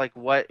it's like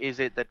what is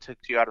it that took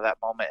you out of that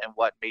moment and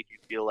what made you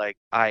feel like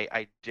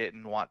I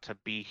didn't want to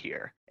be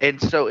here?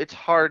 And so it's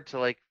hard to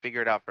like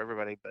figure it out for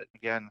everybody. But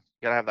again,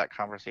 you gotta have that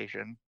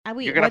conversation.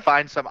 Wait, You're gonna what-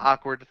 find some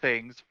awkward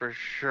things for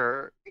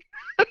sure.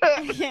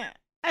 Yeah.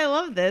 I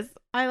love this.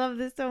 I love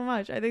this so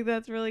much. I think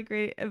that's really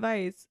great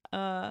advice.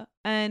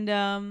 And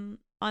on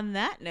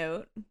that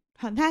note,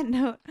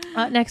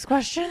 Next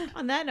question.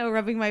 on that note,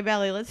 rubbing my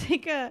belly, let's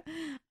take a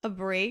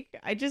break.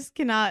 I just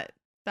cannot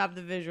stop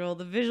the visual.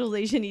 The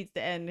visualization needs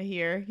to end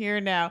here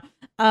and now.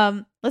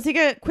 Let's take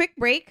a quick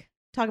break,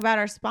 talk about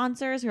our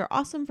sponsors who are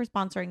awesome for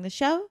sponsoring the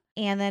show.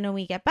 And then when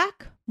we get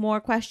back,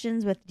 more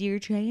questions with Dear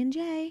J and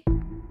J.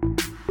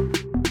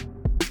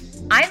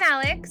 I'm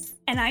Alex.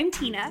 And I'm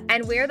Tina.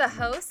 And we're the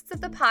hosts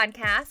of the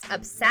podcast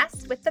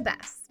Obsessed with the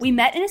Best. We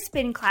met in a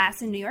spin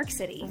class in New York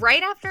City.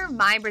 Right after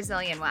my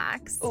Brazilian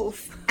wax.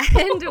 Oof.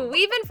 And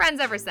we've been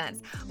friends ever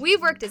since.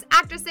 We've worked as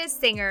actresses,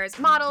 singers,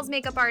 models,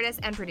 makeup artists,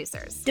 and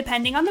producers.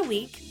 Depending on the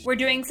week, we're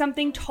doing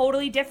something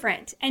totally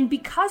different. And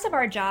because of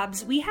our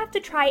jobs, we have to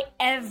try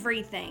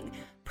everything.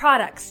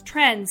 Products,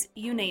 trends,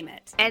 you name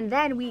it. And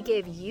then we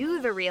give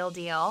you the real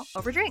deal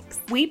over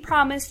drinks. We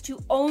promise to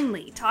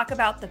only talk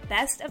about the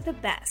best of the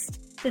best.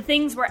 The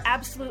things we're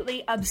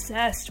absolutely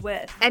obsessed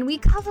with. And we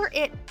cover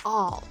it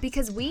all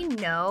because we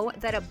know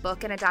that a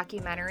book and a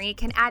documentary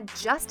can add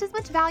just as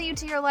much value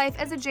to your life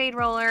as a jade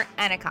roller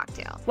and a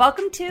cocktail.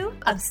 Welcome to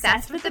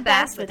Obsessed with the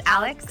Best with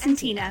Alex and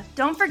Tina.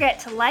 Don't forget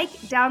to like,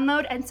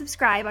 download, and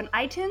subscribe on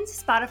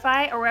iTunes,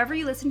 Spotify, or wherever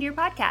you listen to your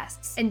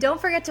podcasts. And don't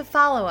forget to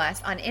follow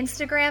us on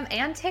Instagram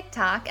and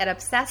TikTok at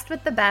Obsessed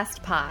with the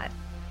Best Pod.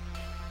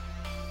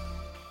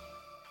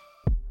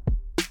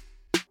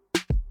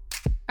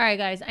 All right,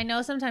 guys, I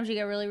know sometimes you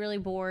get really, really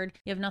bored.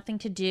 You have nothing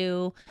to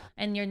do,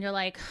 and you're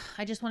like,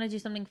 I just want to do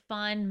something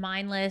fun,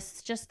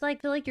 mindless, just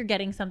like feel like you're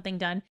getting something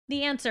done.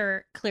 The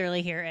answer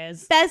clearly here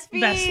is Best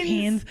Fiends. Best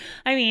Fiends.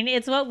 I mean,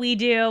 it's what we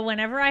do.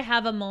 Whenever I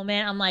have a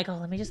moment, I'm like, oh,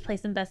 let me just play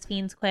some Best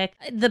Fiends quick.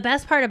 The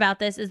best part about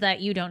this is that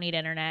you don't need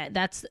internet.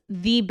 That's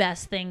the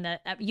best thing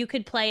that you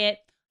could play it.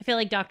 I feel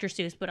like Dr.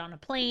 Seuss, but on a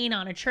plane,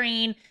 on a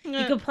train.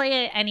 You could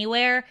play it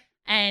anywhere.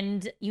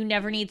 And you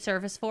never need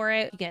service for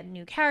it. You get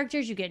new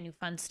characters, you get new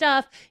fun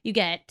stuff, you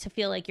get to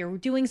feel like you're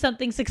doing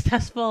something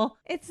successful.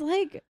 It's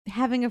like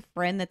having a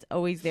friend that's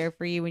always there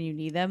for you when you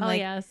need them. Oh, like,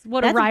 yes.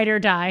 What a that's ride or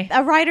die.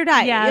 A ride or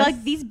die. Yes. You're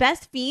like, these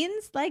best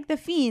fiends, like the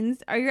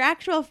fiends, are your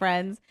actual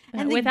friends.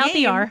 And Without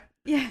the R.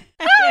 Yeah.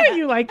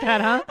 You like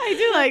that, huh? I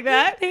do like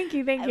that. Thank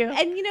you.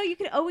 And you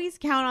can always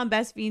count on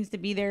Best Fiends to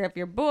be there if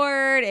you're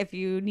bored, if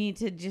you need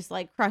to just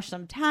like crush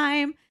some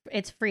time.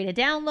 It's free to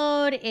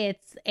download.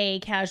 It's a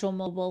casual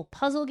mobile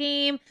puzzle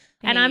game.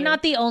 And Hey, I'm you.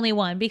 not the only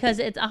one because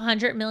it's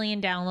 100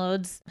 million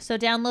downloads. So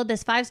download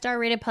this 5-star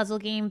rated puzzle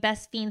game,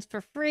 Best Fiends,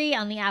 for free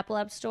on the Apple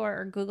App Store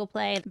or Google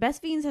Play.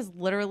 Best Fiends has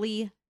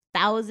literally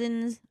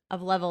thousands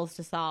of levels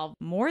to solve,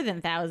 more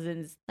than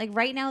thousands. Like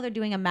right now they're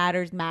doing a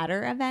Matters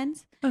Matter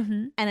event,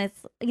 and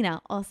it's, you know,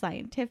 all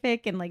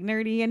scientific and like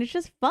nerdy, and it's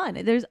just fun.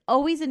 There's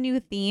always a new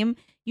theme.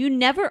 You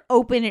never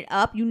open it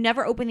up. You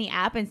never open the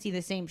app and see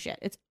the same shit.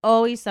 It's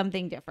always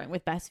something different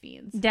with Best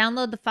Fiends.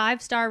 Download the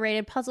 5-star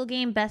rated puzzle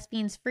game Best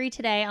Fiends free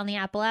today on the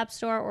Apple App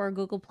Store or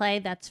Google Play.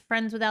 That's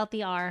friends without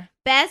the R.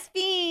 Best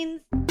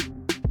Fiends.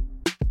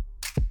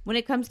 When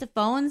it comes to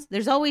phones,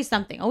 there's always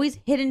something, always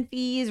hidden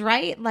fees,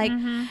 right? Like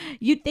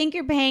you think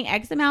you're paying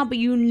X amount, but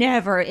you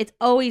never. It's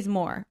always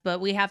more. But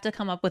we have to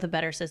come up with a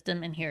better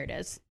system, and here it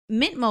is.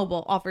 Mint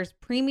Mobile offers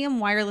premium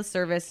wireless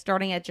service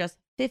starting at just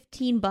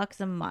 $15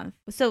 a month.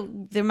 So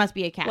there must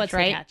be a catch, What's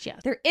right? the catch? Yeah.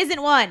 There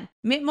isn't one.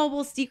 Mint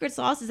Mobile's secret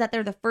sauce is that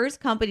they're the first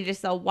company to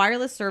sell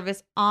wireless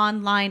service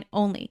online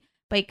only.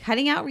 By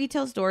cutting out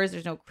retail stores,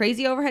 there's no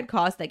crazy overhead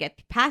costs that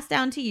get passed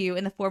down to you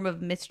in the form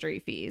of mystery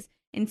fees.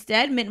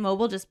 Instead, Mint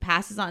Mobile just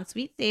passes on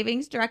sweet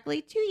savings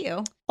directly to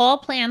you. All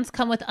plans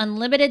come with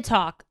unlimited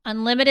talk,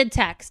 unlimited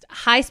text,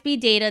 high-speed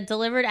data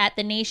delivered at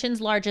the nation's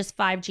largest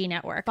 5G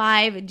network.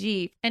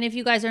 5G. And if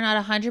you guys are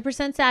not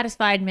 100%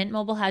 satisfied, Mint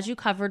Mobile has you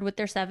covered with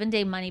their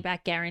 7-day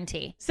money-back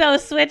guarantee. So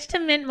switch to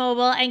Mint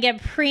Mobile and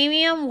get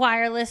premium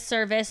wireless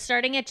service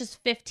starting at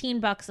just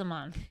 $15 a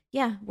month.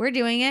 Yeah, we're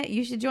doing it.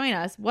 You should join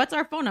us. What's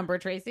our phone number,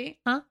 Tracy?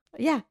 Huh?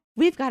 Yeah,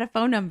 we've got a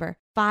phone number.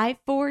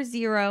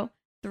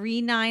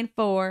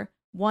 540-394-1359.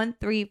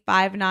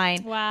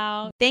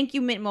 Wow. Thank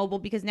you, Mint Mobile,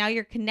 because now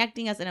you're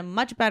connecting us in a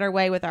much better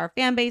way with our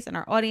fan base and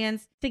our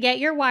audience. To get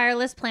your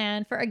wireless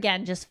plan for,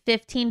 again, just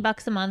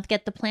 $15 a month,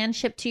 get the plan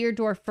shipped to your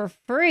door for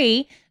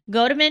free.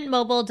 Go to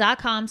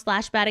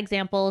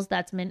mintmobile.com/badexamples.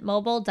 That's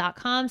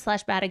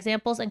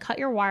mintmobile.com/badexamples and cut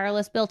your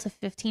wireless bill to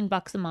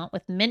 $15 a month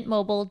with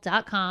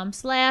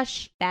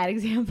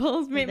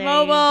mintmobile.com/badexamples. Mint There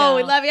Mobile, you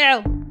we go. love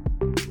you.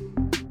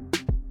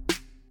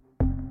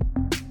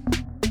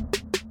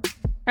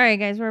 All right,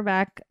 guys, we're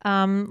back.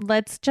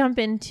 Let's jump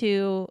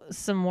into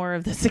some more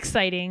of this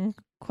exciting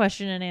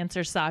question and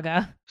answer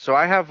saga. So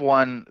I have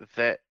one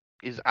that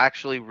is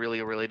actually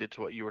really related to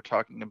what you were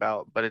talking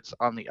about, but it's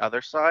on the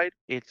other side.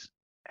 It's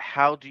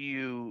how do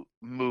you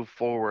move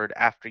forward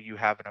after you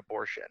have an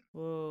abortion?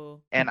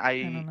 Whoa. And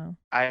I don't know.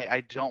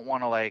 I don't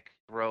want to like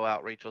throw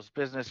out Rachel's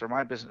business or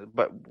my business,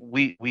 but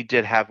we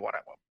did have one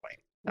at one point.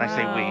 And I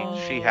say we,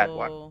 she had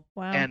one.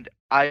 Wow. And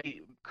I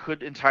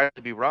could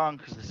entirely be wrong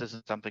because this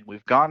isn't something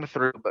we've gone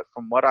through, but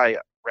from what I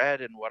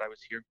read and what I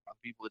was hearing from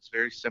people, it's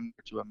very similar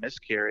to a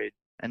miscarriage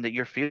and that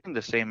you're feeling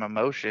the same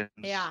emotions.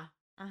 Yeah.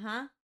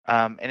 Uh-huh.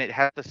 And it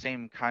has the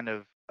same kind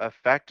of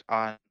effect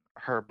on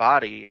her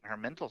body and her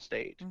mental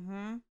state.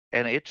 Mm-hmm.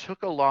 And it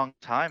took a long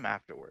time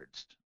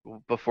afterwards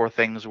before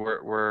things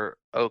were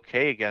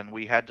okay again.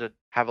 We had to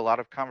have a lot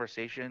of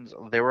conversations.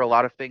 There were a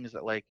lot of things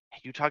that, like,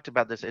 you talked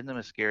about this in the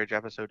miscarriage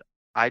episode,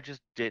 I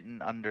just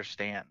didn't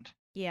understand.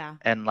 Yeah.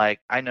 And like,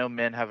 I know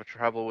men have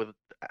trouble with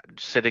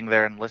sitting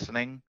there and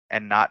listening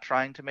and not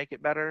trying to make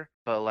it better,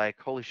 but like,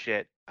 holy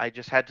shit, I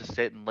just had to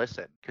sit and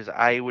listen because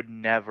I would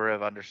never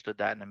have understood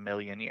that in a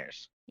million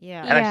years.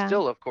 Yeah. And I Yeah.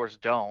 still, of course,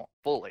 don't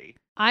fully.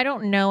 I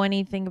don't know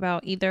anything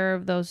about either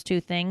of those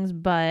two things,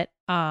 but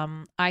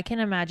I can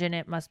imagine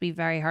it must be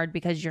very hard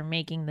because you're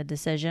making the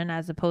decision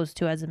as opposed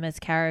to as a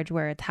miscarriage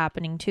where it's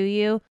happening to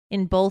you.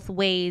 In both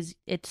ways,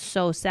 it's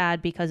so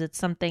sad because it's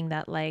something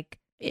that like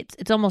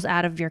it's almost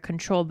out of your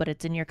control, but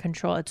it's in your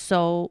control.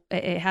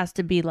 It has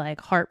to be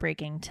like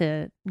heartbreaking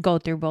to go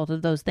through both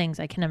of those things.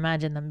 I can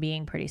imagine them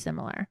being pretty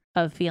similar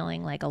of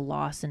feeling like a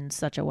loss in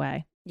such a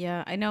way.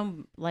 Yeah. I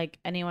know, like,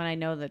 anyone I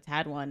know that's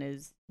had one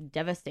is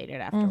devastated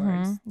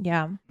afterwards.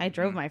 Yeah. I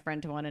drove my friend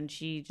to one and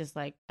she just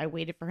like, I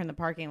waited for her in the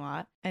parking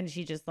lot and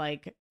she just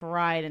like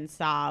cried and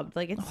sobbed.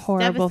 Like, it's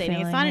Horrible devastating.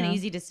 feeling, It's not yeah. an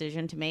easy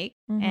decision to make.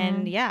 Mhm.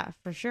 And yeah,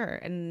 for sure.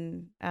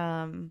 And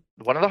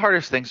One of the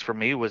hardest things for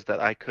me was that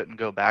I couldn't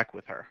go back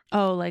with her.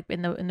 Oh, like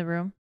in the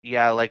room?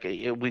 Yeah, like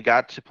we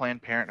got to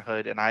Planned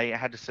Parenthood and I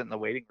had to sit in the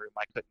waiting room.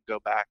 I couldn't go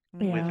back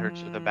with Yeah. her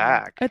to the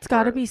back. It's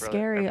got to for- be for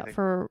scary everything.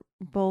 for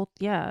both.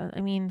 Yeah.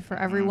 I mean, for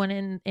Mhm.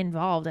 everyone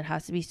involved, it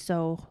has to be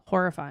so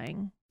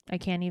horrifying. I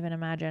can't even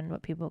imagine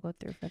what people go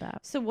through for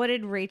that. so what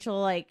did Rachel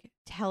like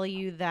tell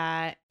you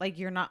that like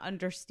you're not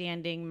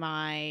understanding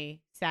my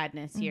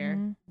sadness here?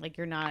 Mhm. Like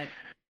you're not.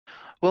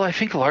 Well, I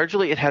think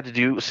largely it had to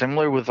do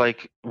similar with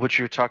like what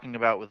you're talking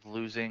about with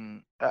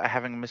losing,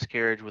 having a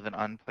miscarriage with an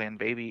unplanned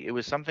baby. It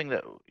was something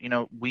that, you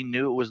know, we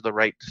knew it was the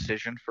right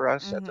decision for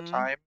us at the Mhm.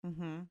 time,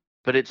 Mm-hmm.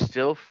 but it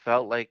still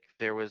felt like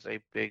there was a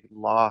big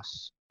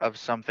loss of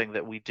something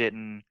that we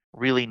didn't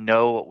really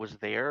know what was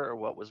there or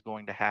what was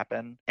going to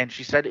happen. And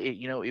she said,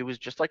 it was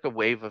just like a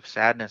wave of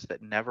sadness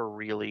that never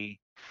really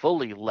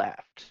fully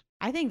left.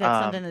 I think that's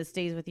Um, something that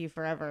stays with you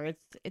forever.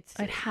 It's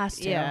It has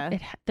to. Yeah.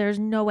 There's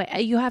no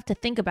way. You have to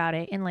think about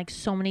it in like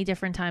so many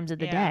different times of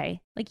the Yeah.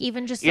 day. Like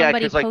even just Yeah,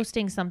 somebody 'cause, like-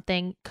 posting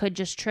something could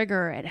just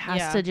trigger. It has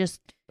Yeah. to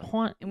just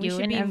haunt And we you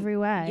should in be- every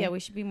way. Yeah, we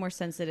should be more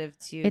sensitive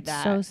to It's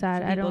that. so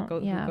sad. for I people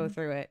don't- who yeah. go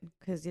through it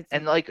because it's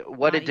And like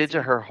what not it did to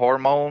easy. her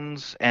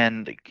hormones,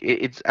 and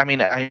it's, I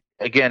mean,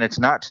 again, it's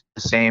not to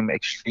the same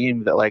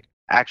extreme that like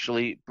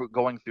actually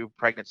going through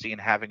pregnancy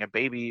and having a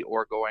baby,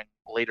 or going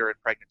later in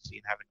pregnancy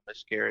and having a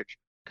miscarriage.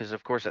 Because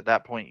of course at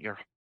that point your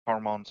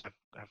hormones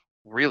have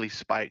really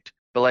spiked.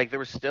 But like there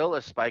was still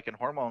a spike in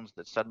hormones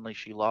that suddenly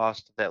she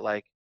lost, that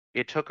like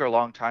it took her a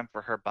long time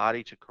for her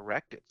body to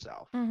correct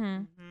itself.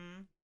 Mm-hmm.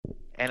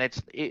 And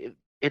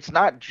it's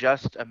not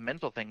just a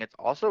mental thing, it's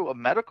also a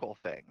medical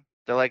thing.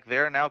 They're like,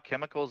 there are now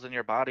chemicals in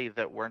your body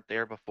that weren't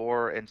there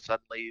before, and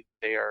suddenly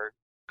they are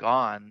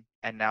gone,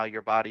 and now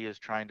your body is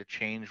trying to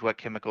change what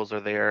chemicals are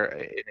there.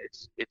 And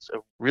it's a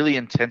really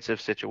intensive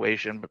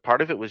situation. But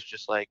part of it was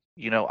just like,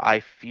 I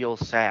feel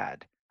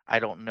sad. I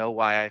don't know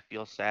why I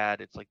feel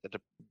sad. It's like the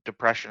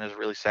depression has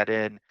really set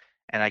in,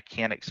 and I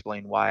can't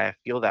explain why I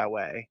feel that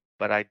way,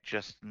 but I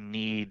just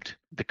need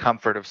the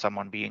comfort of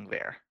someone being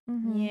there.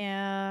 Mm-hmm.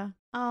 Yeah.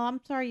 Oh,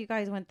 I'm sorry you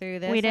guys went through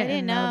this. We I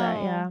didn't know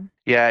that. Yeah.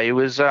 Yeah, it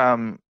was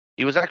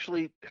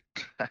actually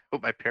I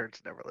hope my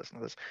parents never listen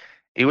to this.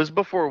 It was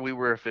before we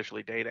were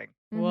officially dating.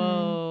 Mm-hmm.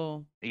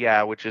 Whoa.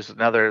 Yeah, which is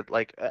another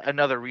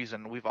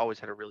reason we've always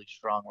had a really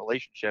strong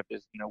relationship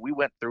is, we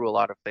went through a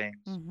lot of things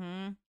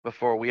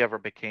before we ever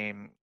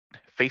became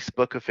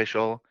Facebook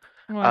official.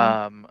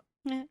 Wow.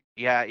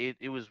 Yeah,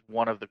 it was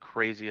one of the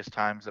craziest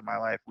times in my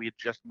life. We had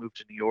just moved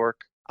to New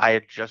York. I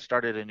had just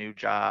started a new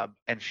job,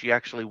 and she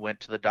actually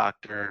went to the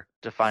doctor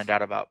to find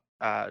out about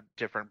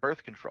different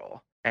birth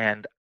control.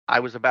 And I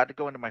was about to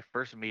go into my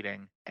first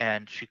meeting,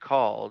 and she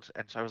called,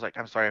 and so I was like,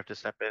 I'm sorry, I have to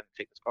step in and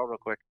take this call real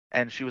quick.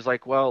 And she was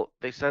like, well,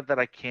 they said that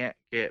I can't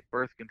get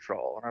birth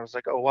control. And I was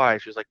like, oh, why?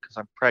 She was like, because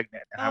I'm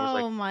pregnant. And I was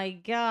like, Oh my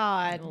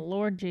God.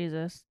 Lord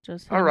Jesus,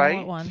 just hit all them right.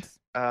 all at once.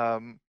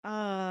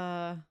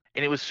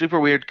 And it was super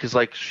weird because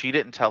like she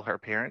didn't tell her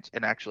parents,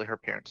 and actually her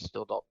parents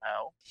still don't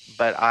know.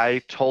 But I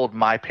told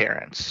my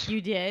parents. You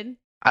did?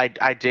 I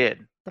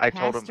did. The I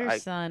told them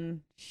pastor's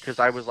son. because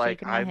I was like,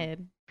 Shaking my I'm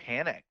head.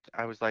 panicked.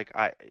 I was like,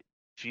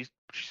 she's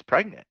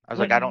pregnant. I was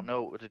like, I don't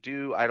know what to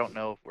do. I don't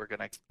know if we're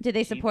gonna. Did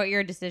they support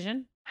your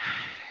decision?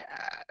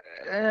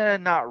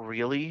 Not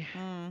really.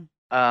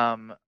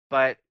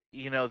 But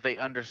they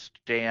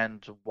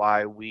understand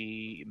why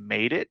we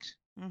made it.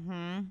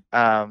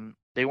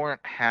 They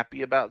weren't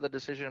happy about the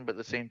decision, but at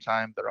the same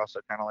time, they're also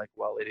kind of like,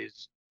 well, it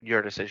is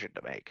your decision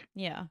to make.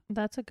 Yeah.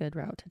 That's a good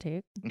route to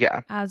take.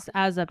 Yeah.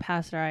 As a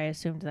pastor, I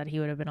assumed that he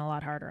would have been a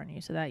lot harder on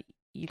you, so that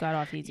you got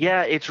off easy.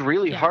 Yeah, it's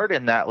really hard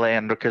in that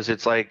land because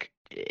it's like,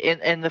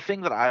 and the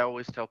thing that I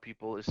always tell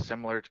people is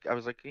similar to, I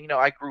was like,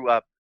 I grew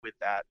up with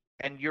that.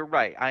 And you're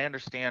right. I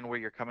understand where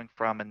you're coming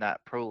from in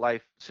that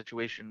pro-life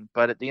situation.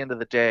 But at the end of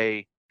the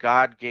day,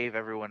 God gave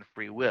everyone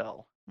free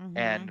will.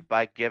 And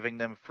by giving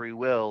them free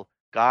will,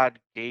 God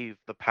gave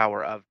the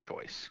power of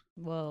choice.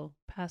 Whoa.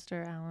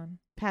 Pastor Allen.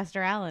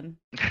 Pastor Allen.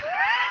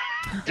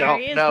 There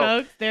he is,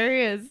 folks. There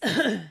he is.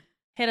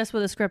 Hit us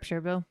with a scripture,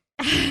 Bill.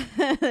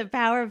 The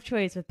power of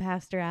choice with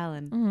Pastor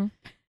Allen. Mm-hmm.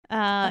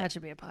 That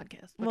should be a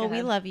podcast. Well,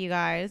 we love you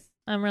guys.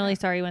 I'm really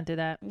sorry you went through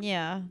that.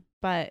 Yeah.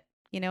 But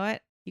you know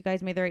what? You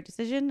guys made the right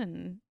decision,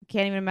 and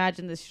can't even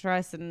imagine the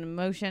stress and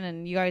emotion,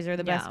 and you guys are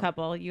the best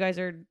couple. You guys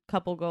are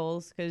couple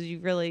goals because you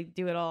really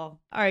do it all.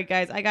 All right,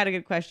 guys, I got a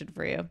good question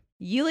for you.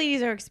 You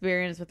ladies are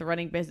experienced with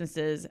running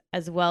businesses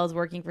as well as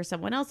working for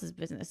someone else's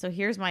business. So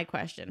here's my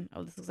question.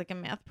 Oh, this looks like a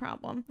math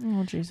problem.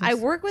 Oh, Jesus. I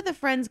work with a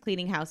friend's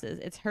cleaning houses.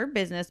 It's her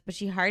business, but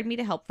she hired me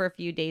to help for a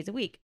few days a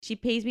week. She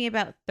pays me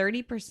about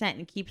 30%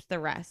 and keeps the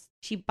rest.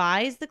 She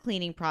buys the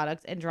cleaning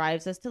products and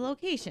drives us to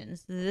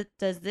locations.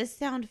 Does this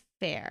sound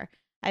fair?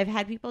 I've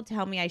had people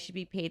tell me I should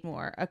be paid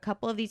more. A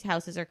couple of these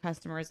houses are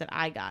customers that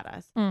I got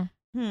us.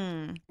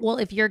 Well,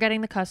 if you're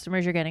getting the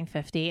customers, you're getting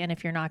 50. And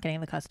if you're not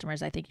getting the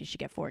customers, I think you should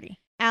get 40.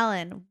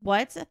 Alan,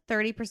 what's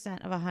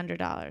 30% of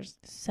 $100?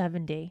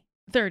 70.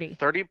 30.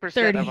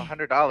 30% of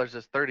 $100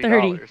 is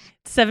 $30.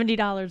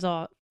 $70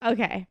 off.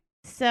 Okay.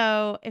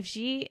 So if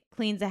she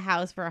cleans a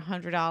house for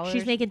 $100,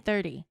 she's making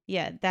 30.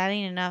 Yeah, that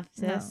ain't enough,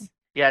 sis. No.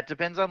 Yeah, it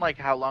depends on like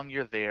how long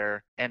you're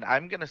there. And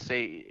I'm gonna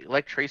say,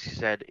 like Tracy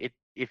said,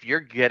 if you're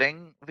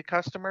getting the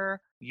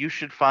customer, you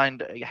should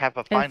have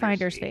a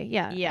finder's fee.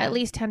 Yeah. At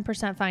least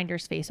 10%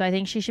 finder's fee. So I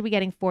think she should be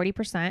getting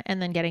 40%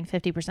 and then getting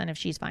 50% if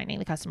she's finding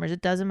the customers.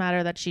 It doesn't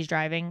matter that she's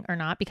driving or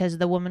not, because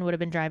the woman would have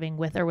been driving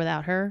with or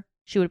without her.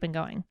 She would have been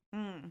going.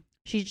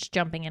 She's just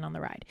jumping in on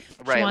the ride.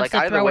 Right. She wants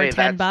to throw her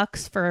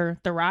 $10 for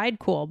the ride.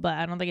 Cool. But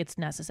I don't think it's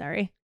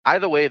necessary.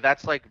 Either way,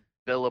 that's like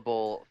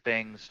billable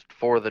things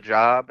for the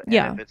job. And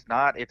if it's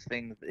not, it's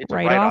things, it's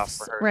write-offs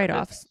for her.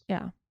 Write-offs.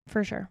 Yeah,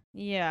 for sure.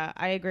 Yeah,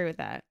 I agree with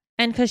that.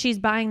 And because she's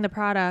buying the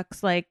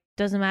products, like,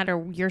 doesn't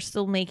matter. You're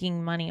still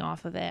making money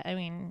off of it. I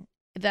mean,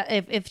 that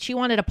if she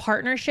wanted a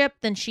partnership,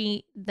 then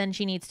she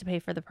needs to pay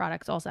for the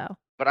products also.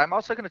 But I'm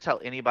also going to tell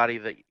anybody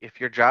that if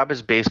your job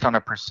is based on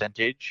a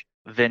percentage,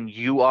 then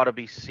you ought to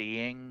be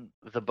seeing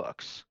the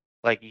books.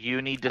 Like,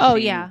 you need to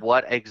see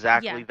what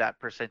exactly that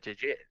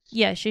percentage is.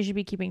 Yeah, she should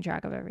be keeping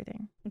track of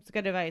everything. That's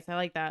good advice. I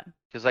like that.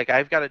 Because, like,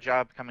 I've got a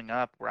job coming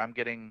up where I'm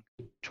getting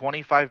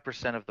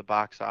 25% of the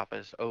box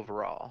office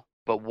overall,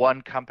 but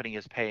one company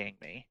is paying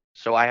me.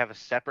 So I have a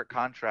separate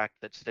contract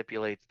that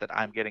stipulates that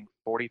I'm getting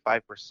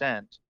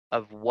 45%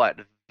 of what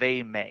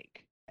they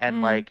make.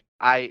 And like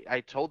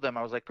I told them,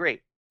 I was like,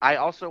 great. I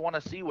also want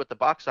to see what the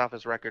box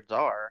office records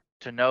are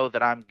to know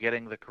that I'm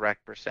getting the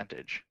correct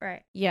percentage.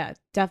 Right. Yeah,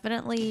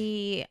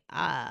 definitely.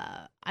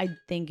 I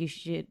think you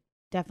should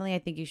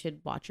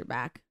watch your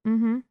back.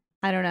 Mm-hmm.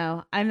 I don't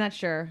know. I'm not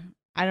sure.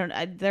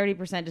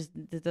 30% just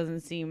this doesn't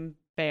seem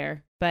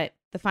fair. But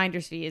the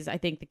finder's fee is, I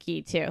think, the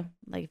key too.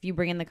 Like if you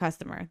bring in the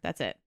customer, that's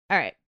it. All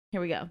right,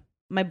 here we go.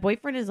 My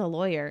boyfriend is a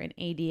lawyer in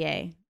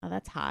ADA. Oh,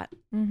 that's hot.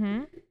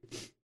 Mm-hmm.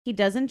 He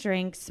doesn't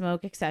drink,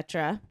 smoke,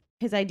 etc.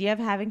 His idea of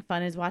having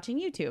fun is watching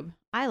YouTube.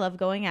 I love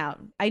going out.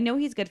 I know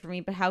he's good for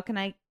me, but how can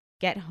I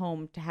get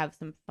home to have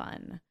some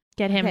fun?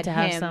 Get him to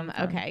have some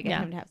fun. Okay,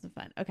 get him to have some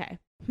fun. Okay.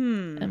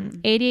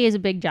 ADA is a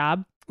big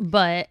job,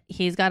 but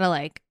he's got to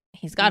want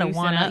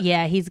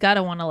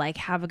to like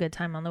have a good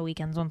time on the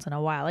weekends once in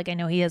a while. Like I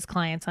know he has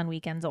clients on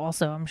weekends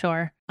also, I'm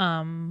sure.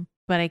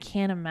 But I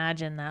can't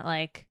imagine that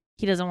like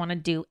he doesn't want to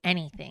do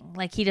anything.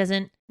 Like he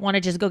doesn't want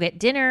to just go get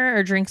dinner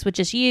or drinks with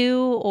just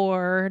you,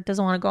 or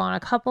doesn't want to go on a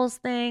couples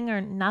thing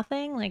or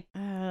nothing. Like,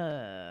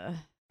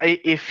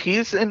 if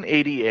he's in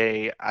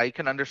ADA, I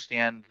can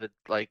understand the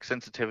like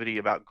sensitivity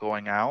about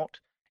going out.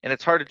 And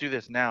it's hard to do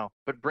this now,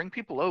 but bring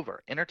people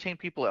over, entertain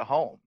people at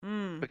home.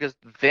 Because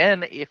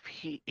then if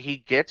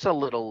he gets a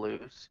little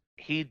loose,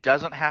 he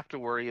doesn't have to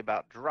worry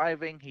about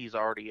driving. He's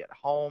already at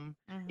home.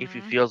 If he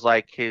feels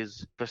like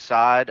his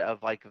facade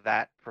of like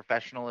that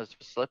professional is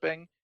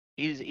slipping,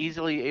 he's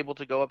easily able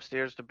to go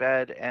upstairs to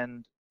bed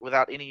and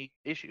without any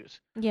issues.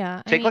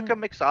 yeah. Take like a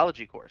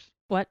mixology course.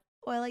 What?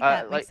 Oh, I like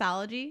that. like-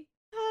 Mixology.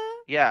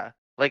 Yeah.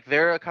 Like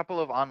there are a couple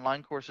of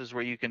online courses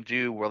where you can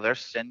do where they'll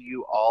send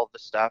you all the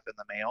stuff in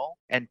the mail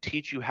and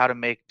teach you how to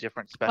make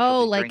different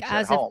specialty like drinks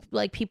as at if home.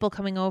 like people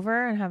coming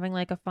over and having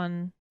like a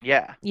fun.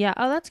 Yeah. Yeah.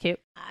 Oh, that's cute.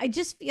 I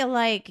just feel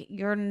like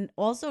you're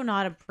also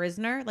not a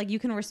prisoner. Like you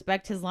can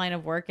respect his line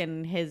of work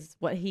and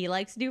what he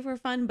likes to do for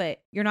fun,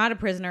 but you're not a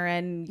prisoner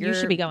and You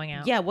should be going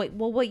out. Yeah.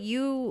 What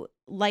you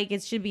like,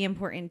 it should be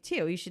important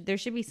too. There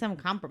should be some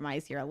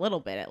compromise here, a little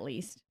bit at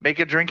least. Make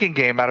a drinking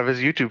game out of his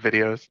YouTube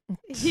videos.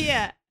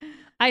 Yeah.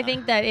 I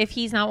think that if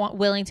he's not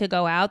willing to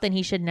go out, then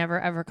he should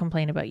never ever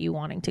complain about you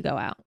wanting to go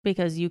out,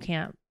 because you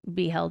can't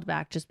be held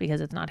back just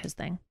because it's not his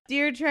thing.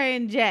 Dear Trey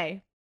and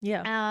Jay.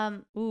 Yeah.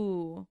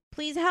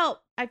 Please help.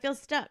 I feel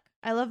stuck.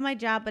 I love my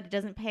job, but it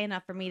doesn't pay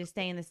enough for me to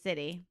stay in the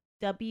city.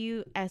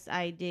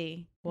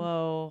 WSID.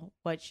 Whoa,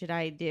 what should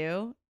I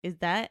do? Is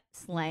that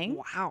slang?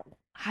 Wow.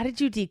 How did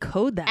you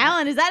decode that?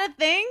 Alan, is that a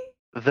thing?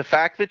 The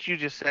fact that you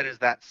just said is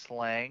that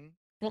slang,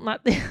 Well,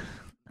 not.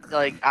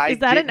 like I Is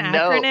that an didn't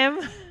know.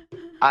 acronym?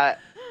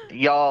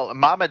 Y'all,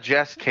 Mama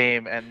Jess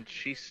came and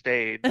she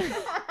stayed. Is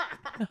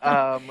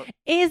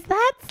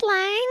that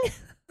slang?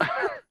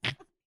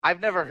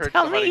 I've never heard.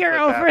 Tell me somebody you're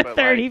put over that, but,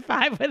 like,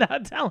 35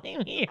 without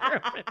telling me you're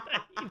over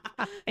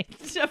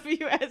 35.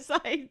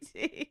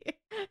 WSID.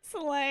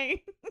 Slang.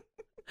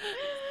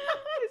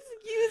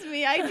 Excuse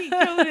me, I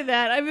decoded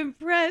that. I'm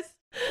impressed.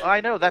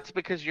 I know that's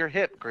because you're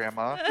hip,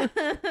 Grandma.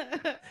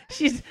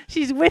 She's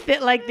with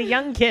it like the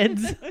young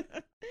kids.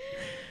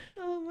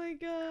 Oh my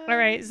god. All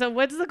right, so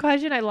what's the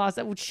question? I lost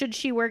it. Should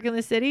she work in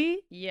the city?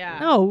 Yeah.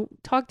 No,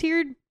 talk to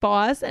your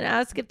boss and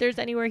ask if there's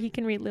anywhere he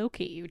can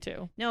relocate you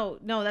to. No,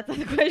 that's not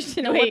the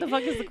question. No, Wait, what the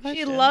fuck is the question?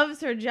 She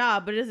loves her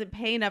job, but it doesn't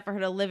pay enough for her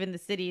to live in the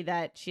city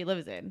that she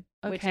lives in.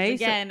 Which Okay, is,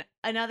 again,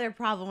 another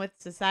problem with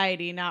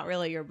society, not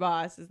really your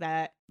boss, is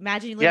that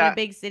imagine you live in a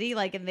big city,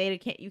 like, and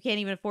you can't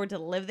even afford to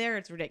live there.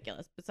 It's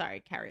ridiculous. But sorry,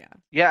 carry on.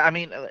 Yeah, I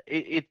mean,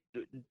 it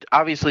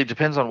obviously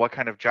depends on what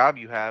kind of job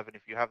you have and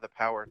if you have the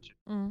power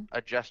to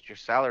adjust your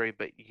salary,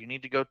 but you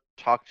need to go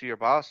talk to your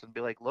boss and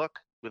be like, look,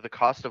 with the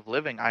cost of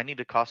living, I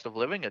need a cost of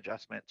living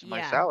adjustment to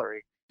my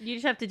salary. You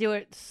just have to do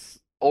it.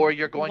 Or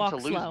you're going to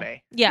lose slow.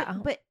 me. Yeah.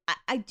 But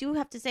I do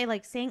have to say,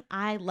 like, saying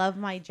I love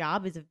my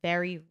job is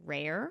very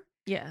rare.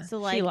 Yeah. So,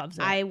 like, she loves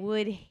it. I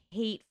would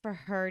hate for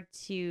her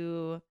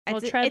to. Well,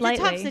 It's tread a tough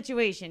lightly.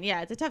 situation.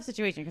 Yeah, it's a tough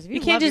situation because if you,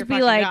 You can't love just your be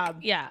fucking like, job,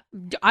 yeah.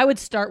 I would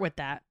start with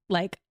that.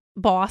 Like,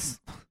 boss,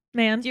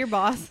 man. dear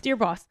boss. Dear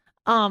boss.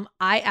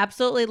 I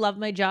absolutely love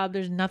my job.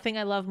 There's nothing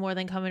I love more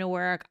than coming to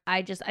work.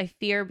 I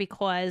fear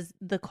because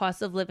the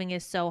cost of living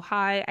is so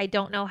high. I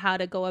don't know how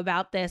to go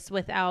about this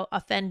without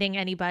offending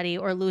anybody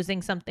or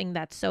losing something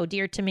that's so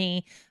dear to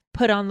me.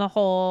 Put on the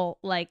whole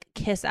like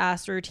kiss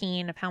ass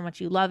routine of how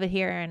much you love it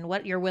here and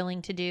what you're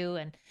willing to do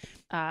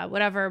and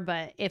whatever.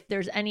 But if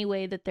there's any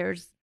way that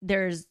there's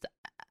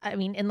I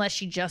mean, unless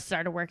she just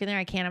started working there,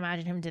 I can't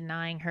imagine him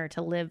denying her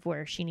to live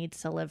where she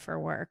needs to live for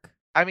work.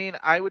 I mean,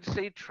 I would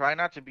say try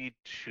not to be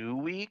too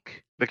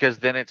weak because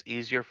then it's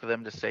easier for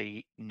them to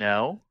say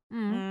no.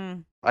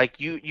 Like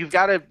you've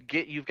got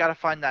to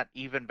find that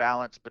even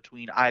balance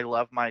between I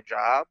love my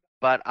job,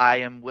 but I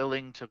am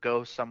willing to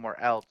go somewhere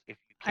else if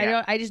you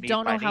can't. I just meet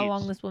don't know my how needs.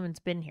 long this woman's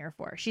been here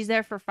for. She's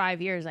there for 5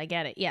 years. I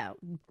get it. Yeah.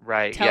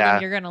 Right. Tell yeah.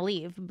 them you're gonna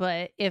leave,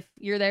 but if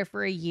you're there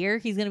for a year,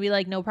 he's gonna be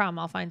like, no problem.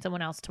 I'll find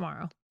someone else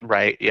tomorrow.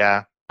 Right.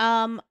 Yeah.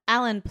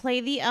 Alan,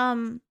 play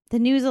the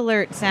news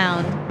alert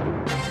sound.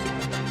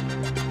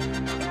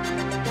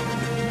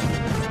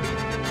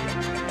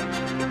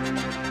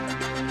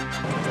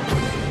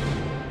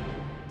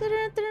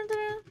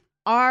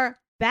 our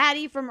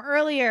baddie from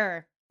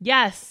earlier.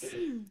 Yes.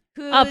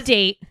 Whose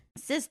Update.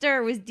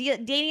 sister was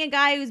dating a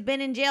guy who's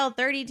been in jail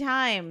 30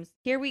 times.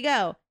 Here we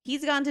go.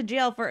 He's gone to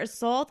jail for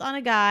assault on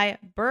a guy,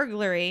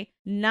 burglary,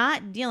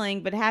 not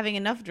dealing but having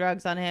enough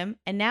drugs on him,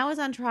 and now is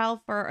on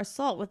trial for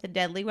assault with a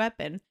deadly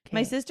weapon.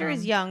 My sister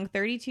is young,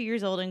 32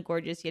 years old and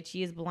gorgeous, yet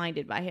she is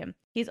blinded by him.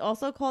 He's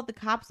also called the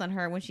cops on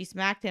her when she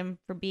smacked him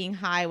for being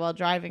high while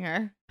driving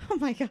her. Oh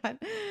my God.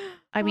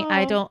 I mean,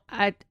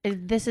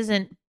 this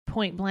isn't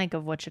point blank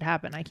of what should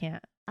happen. I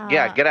can't.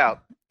 Yeah, get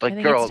out. Like, I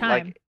think girl, it's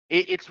time. like,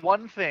 it's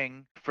one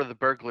thing for the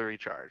burglary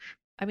charge.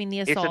 I mean,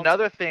 the assault. It's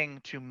another thing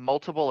to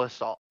multiple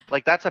assault.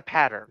 Like, that's a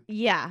pattern.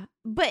 Yeah.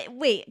 But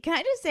wait, can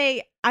I just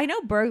say, I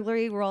know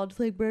burglary, we're all just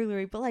like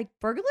burglary, but like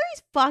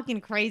burglary's fucking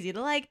crazy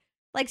to like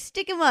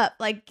stick him up.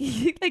 Like,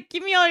 like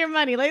give me all your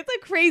money. Like, it's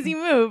a crazy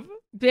move.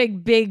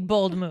 Big,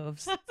 bold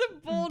moves. That's a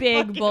bold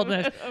Bold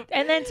moves.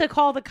 And then to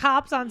call the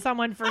cops on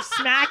someone for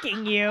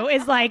smacking you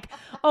is like,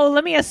 oh,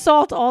 let me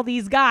assault all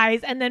these guys.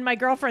 And then my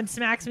girlfriend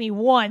smacks me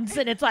once.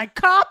 And it's like,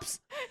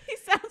 cops? He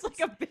sounds like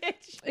a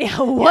bitch.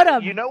 Yeah, what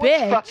a You know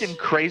bitch. what's fucking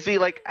crazy?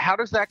 Like, how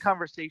does that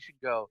conversation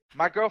go?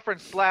 My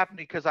girlfriend slapped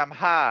me because I'm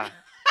high.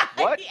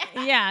 What?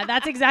 Yeah,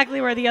 that's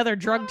exactly where the other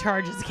drug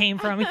charges came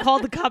from. He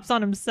called the cops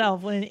on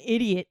himself. What an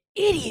idiot.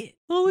 Idiot.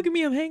 Oh, look at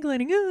me. I'm hang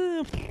gliding.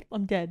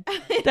 I'm dead.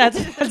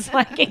 That's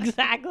like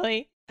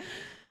exactly.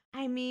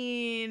 I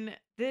mean,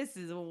 this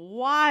is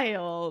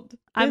wild.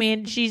 I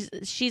mean, she's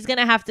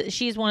gonna have to.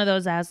 She's one of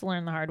those that has to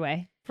learn the hard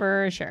way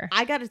for sure.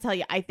 I got to tell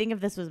you, I think if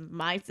this was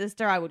my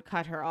sister, I would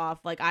cut her off.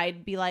 Like,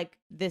 I'd be like,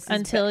 this is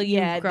Until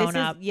you've grown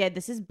up.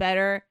 This is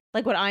better.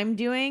 Like, what I'm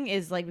doing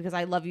is like, because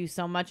I love you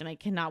so much and I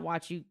cannot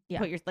watch you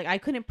put your, like, I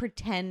couldn't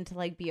pretend to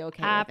like be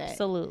okay with it.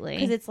 Absolutely.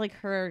 Because it's like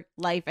her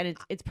life and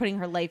it's putting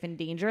her life in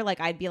danger.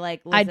 Like, I'd be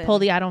like, I'd pull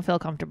the I don't feel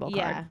comfortable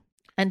card.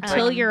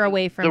 Until you're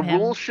away from the him.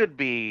 rule should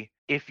be,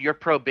 if your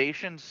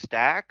probation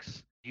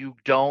stacks, you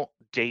don't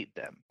date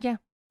them. Yeah.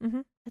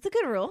 Mm-hmm. That's a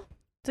good rule.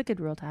 It's a good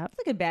rule to have.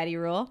 It's a good baddie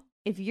rule.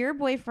 If your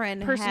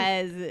boyfriend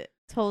has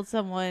told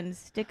someone,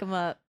 stick him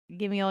up,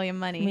 give me all your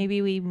money.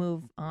 Maybe we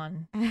move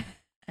on.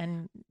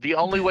 And the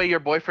only way your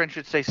boyfriend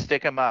should say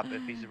stick him up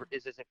if he's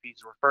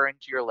referring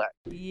to your leg.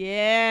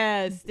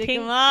 Yeah, stick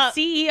him up.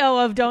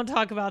 CEO of Don't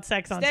Talk About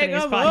Sex on Stick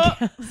today's 'em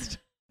podcast.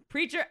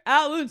 Preacher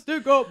Alan,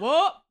 stick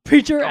up.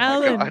 Preacher Oh my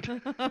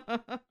Alan.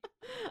 God.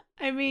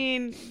 I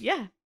mean,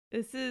 yeah.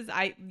 This is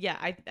I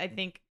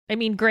think. I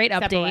mean, great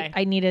Step update. away.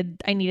 I needed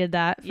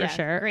that for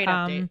sure. Great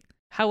update.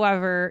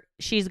 However,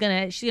 she's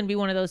gonna be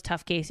one of those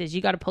tough cases.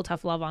 You got to pull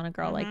tough love on a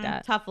girl like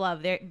that. Tough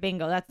love. There,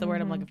 bingo. That's the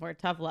word I'm looking for.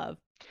 Tough love.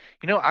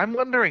 You know, I'm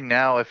wondering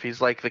now if he's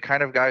like the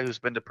kind of guy who's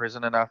been to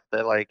prison enough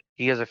that like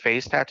he has a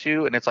face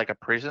tattoo and it's like a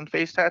prison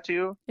face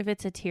tattoo. If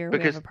it's a tear, we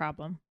Because have a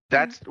problem.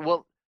 That's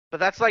but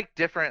that's like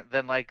different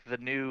than like the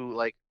new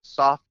like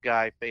soft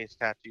guy face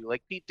tattoo.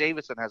 Like Pete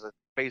Davidson has a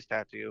face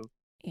tattoo.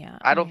 Yeah.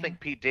 I don't think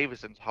Pete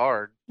Davidson's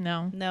hard.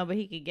 No, but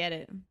he could get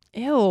it.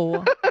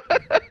 Ew.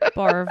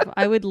 Barf.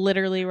 I would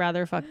literally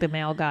rather fuck the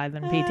male guy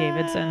than Pete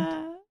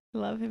Davidson.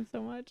 Love him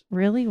so much.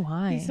 Really?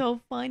 Why? He's so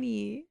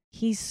funny.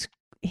 He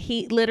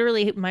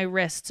literally, my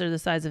wrists are the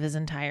size of his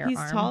entire He's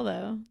arm. tall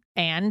though.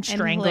 And And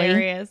strangly.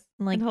 hilarious.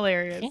 Like, And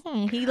hilarious.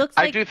 He looks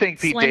like I do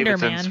think Pete Slender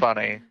Davidson's Man.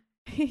 funny.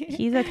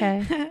 He's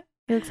okay.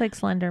 He looks like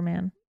Slender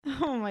Man.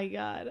 Oh my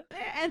God.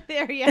 And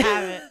there you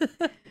have it.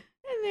 And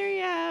there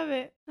you have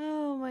it.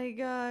 Oh my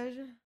gosh.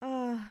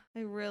 Oh,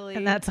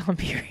 And that's on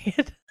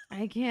period.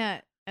 I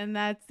can't. And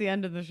that's the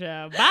end of the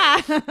show.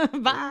 Bye.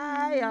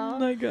 Bye, y'all. Oh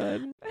my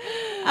God.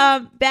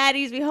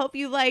 Baddies, we hope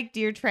you like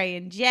Dear Trey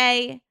and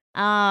Jay.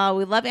 We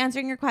love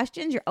answering your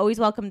questions. You're always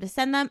welcome to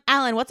send them.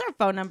 Alan, what's our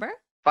phone number?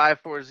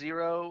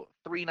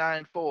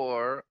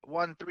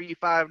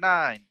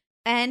 540-394-1359.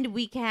 And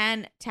we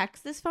can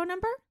text this phone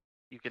number?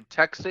 You can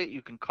text it.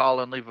 You can call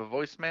and leave a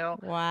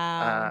voicemail.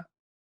 Wow.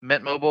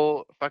 Mint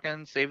Mobile,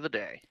 fucking save the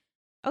day.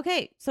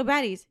 Okay, so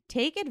baddies,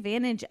 take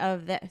advantage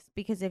of this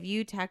because if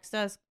you text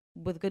us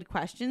with good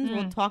questions,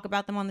 we'll talk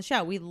about them on the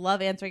show. We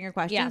love answering your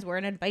questions. Yeah. We're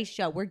an advice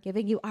show. We're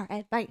giving you our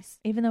advice.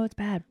 Even though it's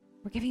bad.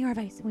 We're giving you our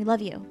advice and we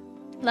love you.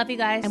 Love you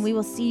guys. And we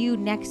will see you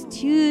next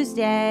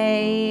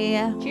Tuesday.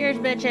 Cheers,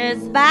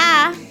 bitches.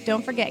 Bye.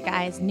 Don't forget,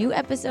 guys, new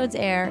episodes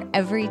air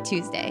every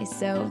Tuesday.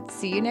 So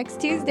see you next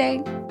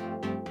Tuesday.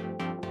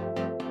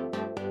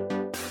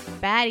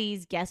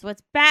 Baddies, guess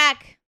what's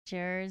back?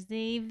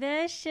 Jersey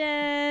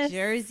Vicious.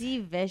 Jersey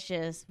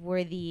Vicious,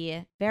 where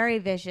the very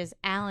vicious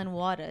Alan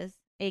Waters,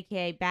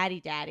 aka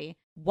Baddie Daddy,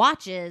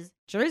 watches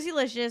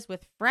Jerseylicious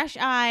with fresh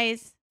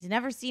eyes. He's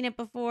never seen it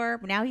before,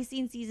 but now he's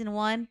seen season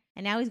 1,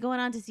 and now he's going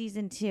on to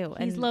season 2.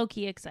 He's and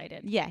low-key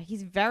excited. yeah,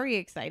 he's very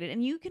excited,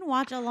 and you can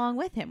watch along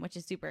with him, which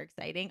is super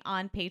exciting,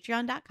 on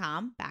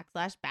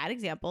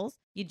patreon.com/badexamples.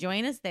 You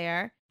join us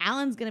there.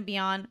 Alan's going to be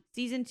on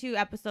season 2,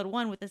 episode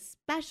 1 with a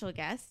special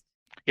guest.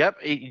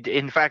 Yep.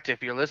 In fact,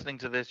 if you're listening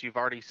to this, you've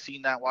already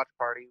seen that watch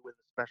party with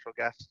a special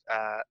guest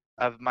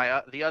of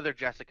my the other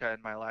Jessica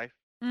in my life.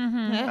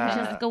 Mm-hmm. Uh,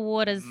 Jessica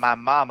Waters. My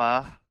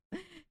mama.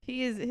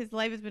 His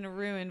life has been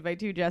ruined by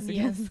 2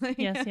 Jessicas.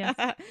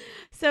 Yes.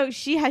 So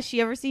has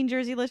she ever seen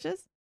Jerseylicious?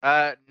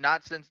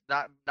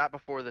 Not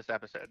before this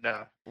episode.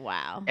 No.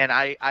 Wow. And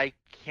I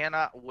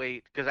cannot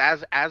wait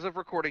because as of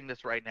recording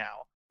this right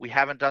now, we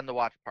haven't done the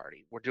watch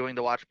party. We're doing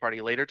the watch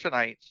party later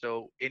tonight.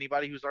 So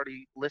anybody who's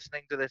already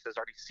listening to this has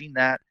already seen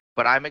that.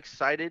 But I'm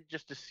excited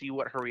just to see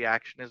what her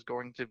reaction is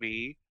going to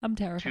be. I'm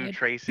terrified. To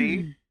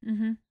Tracy.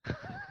 Mm-hmm.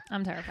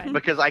 I'm terrified.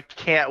 Because I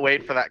can't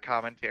wait for that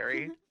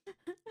commentary.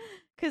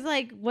 Because,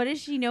 like, what does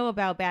she know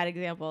about bad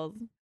examples?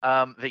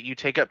 That you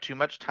take up too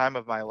much time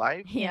of my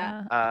life.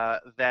 Yeah.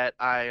 That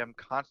I am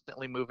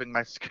constantly moving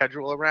my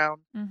schedule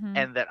around. Mm-hmm.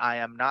 And that I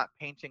am not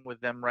painting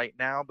with them right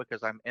now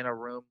because I'm in a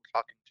room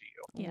talking to you.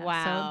 Yeah,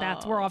 Wow.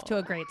 So we're off to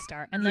a great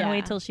start. And then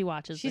wait till she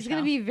watches She's the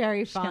going to show. be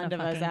very She's gonna fond of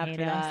us fucking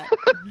after hate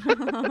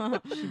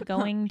that. She's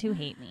going to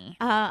hate me.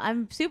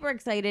 I'm super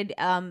excited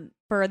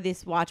for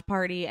this watch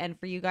party and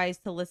for you guys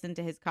to listen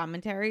to his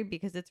commentary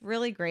because it's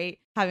really great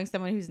having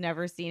someone who's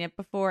never seen it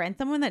before and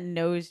someone that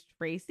knows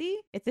Tracy.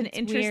 It's an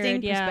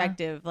interesting weird,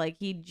 perspective. Like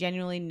he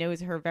genuinely knows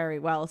her very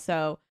well.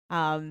 So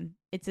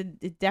it's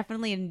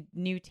definitely a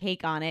new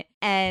take on it.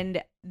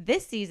 And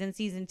this season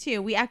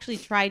 2, we actually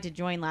tried to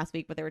join last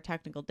week, but there were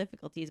technical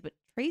difficulties. But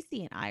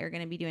Tracy and I are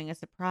going to be doing a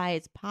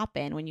surprise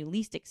pop-in when you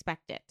least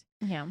expect it.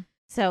 Yeah.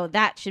 So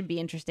that should be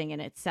interesting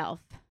in itself.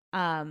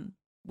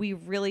 We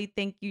really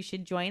think you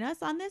should join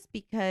us on this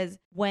because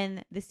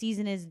when the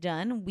season is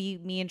done,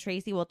 me and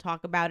Tracy will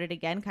talk about it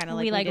again, kind of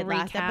like we did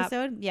last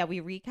episode. Yeah,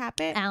 we recap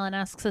it. Alan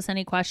asks us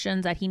any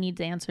questions that he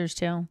needs answers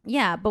to.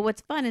 Yeah, but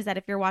what's fun is that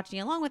if you're watching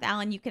along with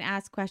Alan, you can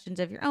ask questions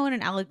of your own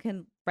and Alan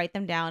can write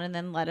them down and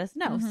then let us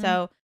know. Mm-hmm.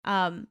 So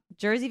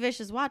Jersey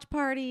Vicious watch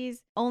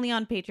parties only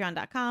on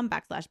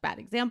patreon.com/bad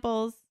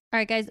examples. All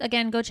right, guys,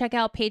 again, go check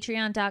out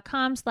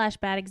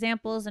patreon.com/bad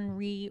examples and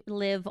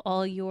relive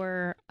all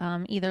your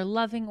either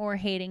loving or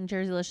hating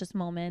Jerseylicious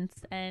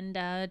moments and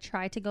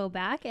try to go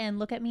back and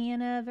look at me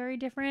in a very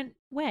different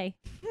way.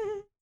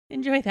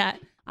 Enjoy that.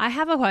 I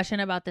have a question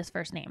about this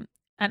first name,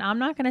 and I'm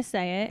not going to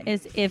say it.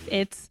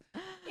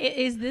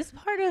 Is this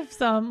part of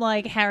some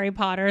like Harry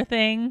Potter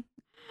thing?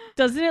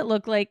 Doesn't it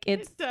look like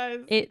it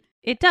does?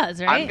 It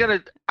does, right?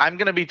 I'm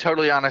gonna be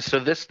totally honest. So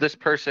this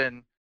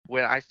person,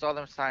 when I saw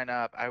them sign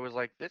up, I was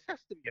like, this has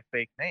to be a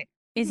fake name.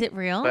 Is it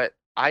real? But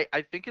I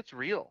think it's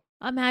real.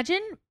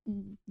 Imagine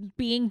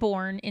being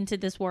born into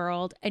this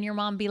world and your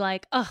mom be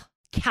like, "Ugh,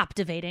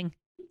 captivating."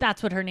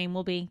 That's what her name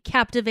will be.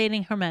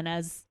 Captivating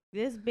Jimenez.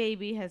 This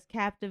baby has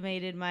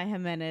captivated my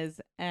Jimenez,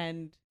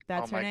 and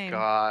that's her name. Oh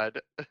my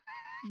God.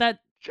 That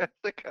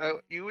Jessica,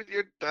 you with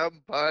your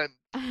dumb pun.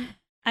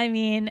 I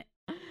mean,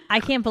 I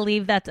can't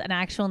believe that's an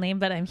actual name,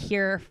 but I'm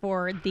here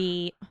for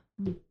the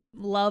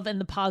love and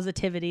the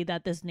positivity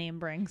that this name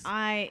brings.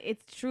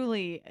 It's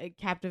truly a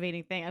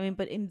captivating thing. I mean,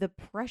 but in the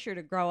pressure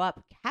to grow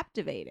up,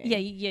 captivating. Yeah,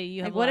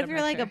 you have like, what if of you're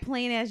pressure. like a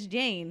plain ass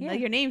Jane? Yeah. Like,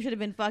 your name should have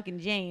been fucking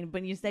Jane,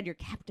 but you said you're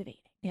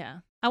captivating. Yeah.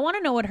 I want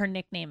to know what her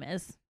nickname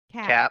is.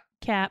 Cap.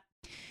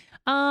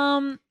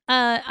 A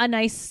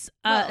nice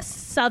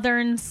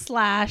Southern /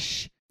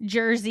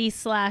 Jersey /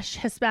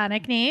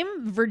 Hispanic name,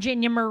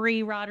 Virginia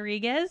Marie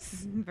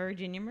Rodriguez.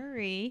 Virginia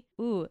Marie.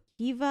 Ooh,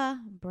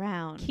 Kiva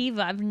Brown.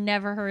 Kiva, I've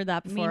never heard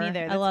that before. Me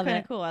neither. That's I love kind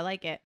it. of cool. I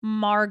like it.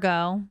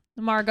 Margot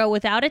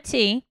without a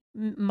T.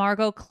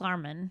 Margot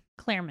Clarman.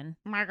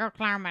 Margot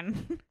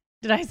Clarman.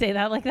 Did I say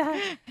that like that?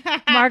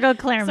 Margot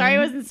Clarman. Sorry, it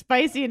wasn't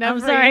spicy enough. I'm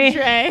for sorry. you,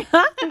 Trey.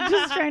 I'm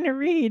just trying to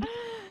read.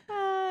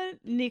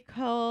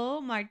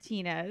 Nicole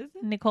Martinez.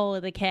 Nicole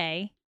with a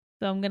K.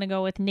 So I'm gonna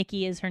go with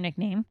Nikki as her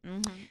nickname.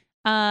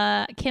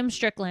 Mm-hmm. Kim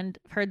Strickland.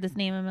 I've heard this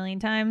name a million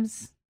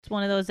times. It's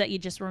one of those that you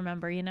just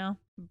remember, you know?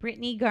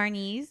 Brittany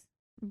Garnies.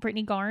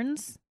 Brittany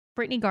Garnes.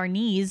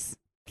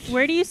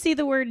 Where do you see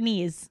the word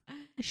knees?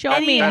 Show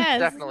me. Yes. That's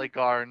definitely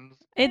Garns.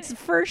 It's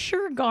for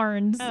sure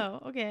Garnes.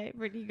 Oh, okay.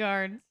 Brittany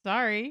Garnes.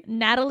 Sorry.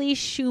 Natalie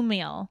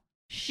Shumel.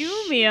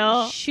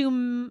 Shumel.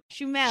 Shemuel.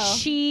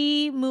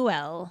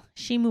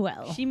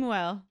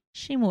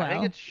 I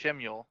think it's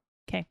Shimuel.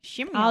 Okay.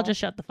 Shimuel. I'll just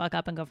shut the fuck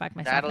up and go fuck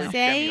myself. Natalie now.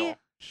 Say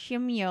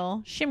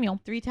Shimuel. Shimuel.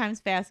 3 times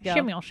fast. Go.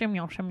 Shimuel.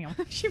 Shimuel.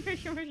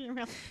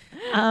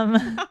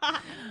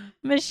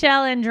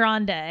 Michelle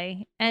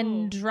Andrade.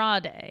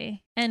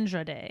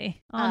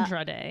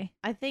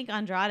 I think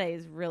Andrade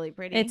is really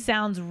pretty. It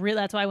sounds real.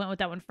 That's why I went with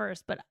that one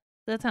first, but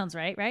that sounds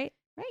right? Right.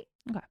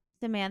 Okay.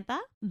 Samantha.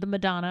 The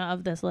Madonna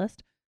of this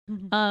list.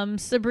 Mm-hmm.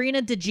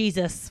 Sabrina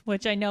DeJesus,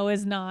 which I know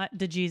is not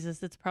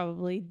DeJesus. It's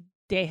probably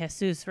De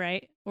Jesus,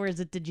 right? Or is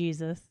it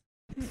DeJesus?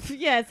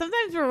 Yeah,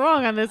 sometimes we're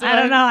wrong on this one. I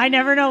don't know. I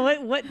never know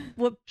what.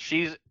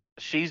 She's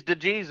the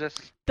Jesus.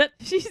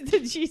 She's the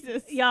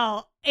Jesus.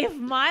 Y'all, if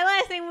my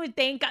last name would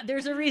thank God,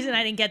 there's a reason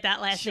I didn't get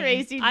that last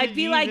Tracy name. I'd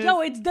be like, DeJesus.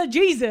 yo, it's the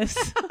Jesus.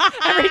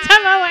 Every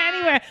time I went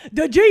anywhere,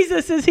 the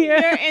Jesus is here.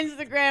 Your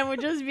Instagram would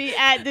just be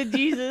at the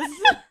Jesus.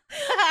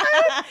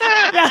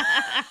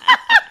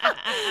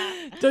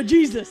 The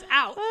Jesus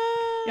out.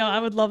 Yo, I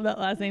would love that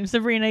last name.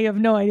 Sabrina, you have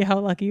no idea how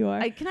lucky you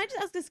are. Can I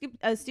just ask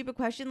a stupid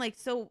question? Like,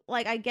 so,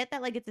 like, I get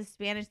that, like, it's a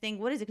Spanish thing.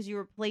 What is it? Because you're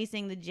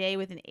replacing the J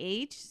with an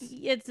H?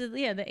 It's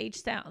the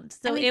H sound.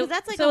 So I mean, 'cause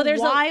that's like so a there's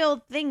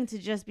wild thing to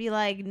just be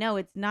like, no,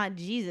 it's not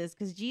Jesus,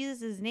 because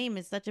Jesus' name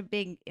is such a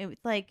big,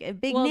 it's like a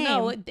big name.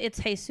 No, it's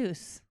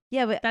Jesus.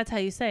 Yeah, but That's how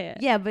you say it.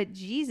 yeah, but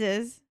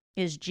Jesus,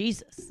 Is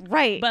Jesus.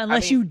 right? But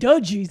unless you do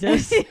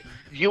Jesus.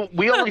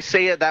 We only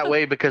say it that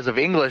way because of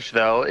English,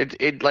 though.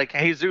 It like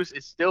Jesus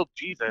is still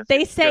Jesus.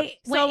 They It's say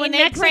just- So when in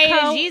they pray to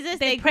Mexico, Jesus,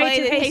 they they pray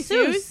to pray to Jesus.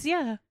 Jesus?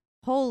 Yeah.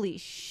 Holy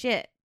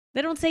shit!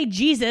 They don't say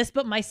Jesus,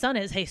 but my son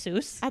is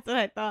Jesus. That's what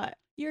I thought.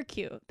 You're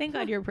cute. Thank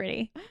God you're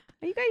pretty.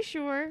 Are you guys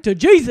sure? To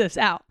Jesus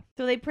out.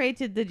 So they pray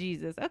to the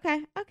Jesus.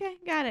 Okay,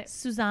 got it.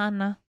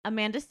 Susanna.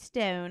 Amanda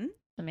Stone.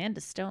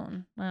 Amanda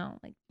Stone. Wow,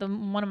 like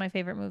one of my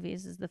favorite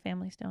movies is The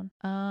Family Stone.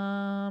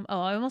 I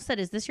almost said,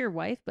 "Is this your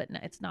wife?" But no,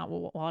 it's not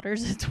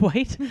Waters. It's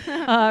White.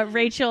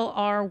 Rachel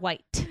R.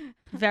 White.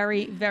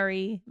 Very,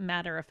 very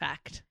matter of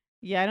fact.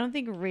 Yeah, I don't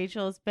think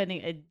Rachel is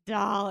spending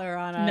 $1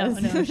 on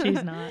us. No,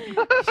 she's not.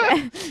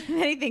 If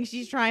anything,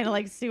 she's trying to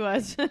like sue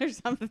us or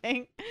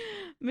something.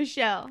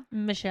 Michelle.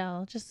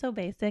 Just so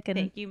basic, and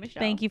Thank you,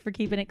 Michelle. thank you for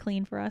keeping it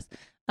clean for us.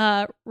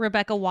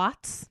 Rebecca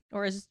Watts,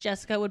 or as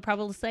Jessica would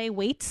probably say,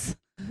 Waits.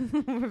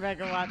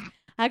 Rebecca Watts.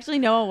 I actually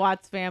know a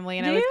Watts family,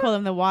 and I Do always you? call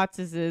them the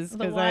Wattses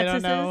because I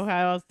don't know Wattses?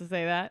 how else to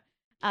say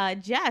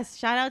that. Jess.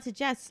 Shout out to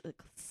Jess.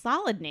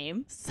 Solid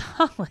name.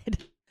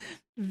 Solid.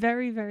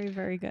 Very, very,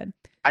 very good.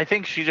 I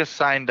think she just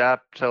signed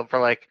up for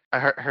like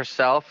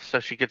herself so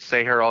she could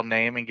say her own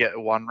name and get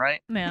one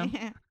right.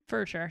 Yeah,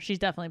 for sure. She's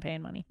definitely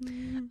paying money.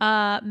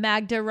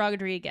 Magda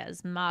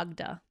Rodriguez.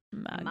 Magda.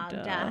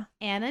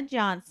 Anna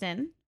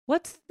Johnson.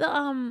 What's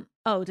the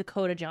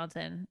Dakota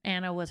Johnson.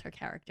 Anna was her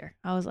character.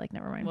 I was like,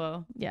 never mind.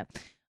 Whoa. Yeah.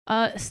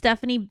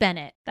 Stephanie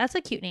Bennett. That's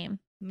a cute name.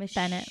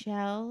 Bennett.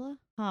 Michelle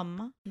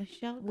Hum.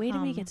 Michelle. Way to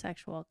make it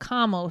sexual.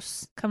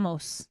 Comos.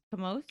 Comos.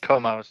 Comos.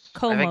 Comos.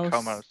 I think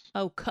Comos.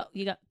 Oh,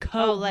 you got Comos.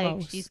 Oh,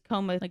 like she's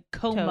Comos. like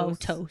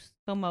Comatose.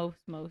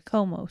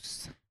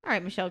 Comos. All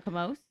right, Michelle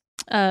Comos.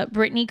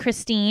 Brittany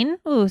Christine.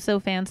 Ooh, so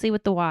fancy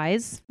with the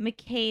Y's.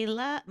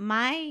 Michaela.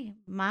 My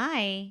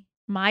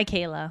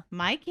Kayla.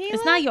 Kayla.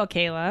 It's not your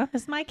Kayla.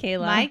 It's my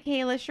Kayla. My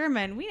Kayla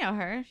Sherman. We know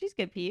her. She's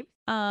good peep.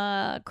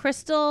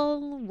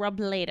 Crystal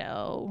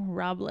Robledo.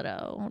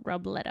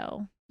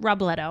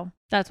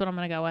 That's what I'm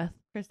gonna go with.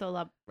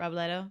 Crystal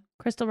Robledo.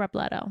 Crystal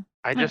Robledo.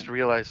 I just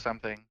realized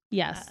something.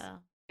 Yes. Uh-oh.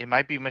 It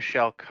might be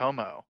Michelle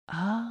Como.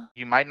 Ah,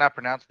 You might not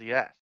pronounce the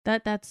S.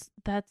 that's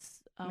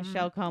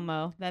Michelle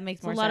Como. That makes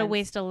It's more a sense. lot of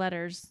waste of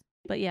letters,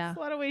 but yeah. It's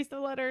a lot of waste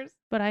of letters.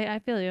 But I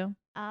feel you.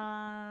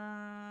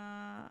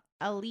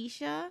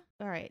 Alicia.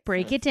 All right.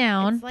 Break so it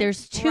down. it's like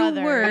There's two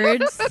brothers.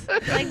 words.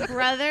 It's like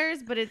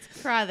brothers, but it's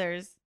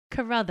Crothers.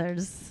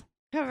 Carruthers.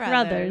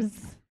 Carruthers.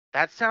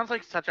 That sounds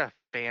like such a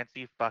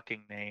fancy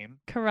fucking name.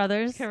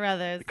 Carruthers.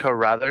 Carruthers.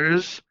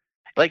 Carruthers.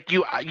 Like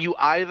you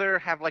either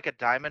have like a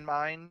diamond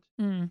mine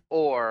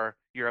or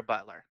you're a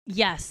butler.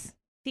 Yes.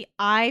 See,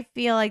 I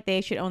feel like they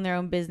should own their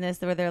own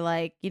business where they're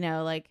like,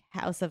 like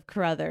House of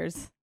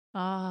Carruthers.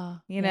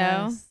 Ah, You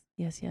know?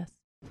 Yes.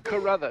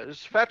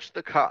 Carruthers, fetch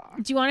the car.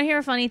 Do you want to hear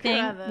a funny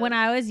thing? Carruthers. When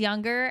I was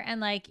younger and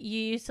like you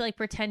used to like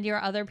pretend you're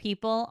other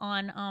people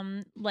on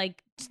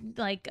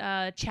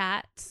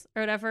chats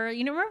or whatever.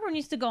 You know, remember when we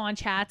used to go on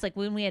chats like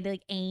when we had to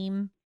like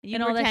aim You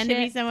and all that pretend to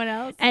be shit? someone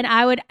else. And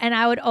I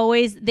would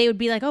always, they would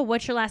be like, "Oh,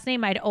 what's your last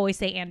name?" I'd always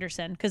say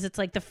Anderson because it's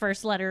like the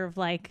first letter of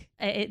like,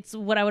 it's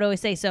what I would always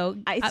say. So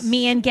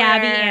me and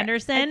Gabby swear,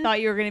 Anderson. I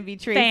thought you were going to be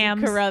Tracy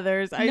Fams.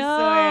 Carruthers. I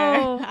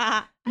No.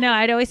 swear. No,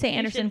 I'd always say You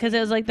Anderson should because be. it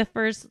was like the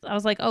first, I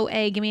was like, "Oh,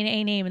 give me an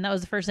A name." And that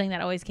was the first thing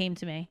that always came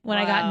to me. When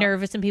I got Wow.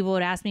 nervous and people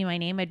would ask me my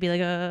name, I'd be like,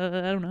 I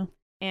don't know.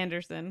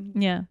 Anderson.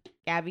 Yeah.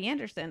 Gabby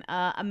Anderson.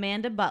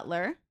 Amanda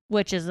Butler.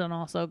 Which is an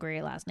also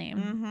great last name.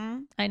 Mm-hmm.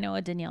 I know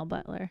a Danielle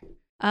Butler.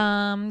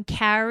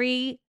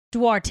 Carrie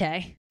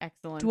Duarte.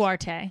 Excellent.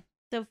 Duarte.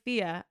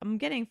 Sophia. I'm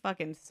getting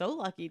fucking so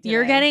lucky today.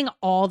 You're getting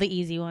all the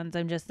easy ones,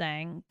 I'm just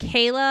saying.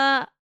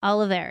 Kayla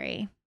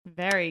Oliveri.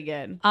 very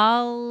good.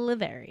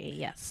 Oliveri,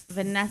 yes.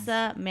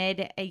 Vanessa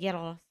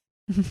Medeiros.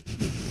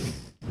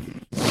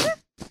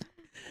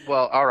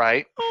 Well, all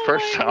right.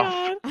 First my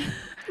off, God.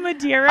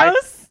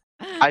 Medeiros?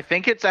 I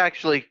think it's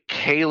actually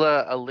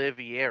Kayla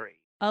Olivieri.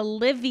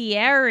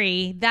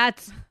 Olivieri.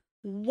 That's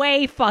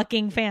way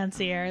fucking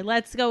fancier.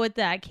 Let's go with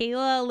that.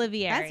 Kayla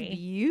Olivieri. That's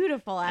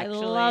beautiful, actually.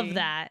 I love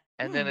that.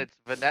 And then it's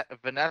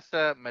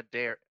Vanessa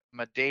Medeiros.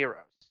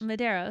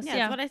 Medeiros, Yeah,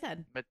 yeah. that's what I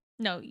said.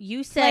 No, you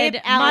Play said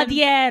it, Alan.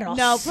 Medeiros.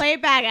 No, play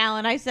it back,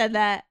 Alan. I said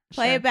that.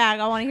 Play Sure. it back.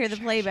 I want to hear the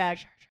playback.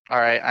 All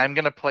right, I'm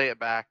going to play it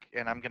back,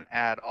 and I'm going to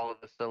add all of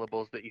the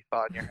syllables that you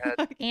thought in your head.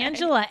 Okay.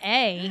 Angela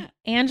A.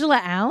 Angela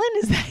Allen?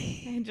 Is that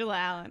Angela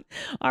Allen.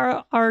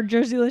 our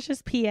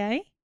Jerseylicious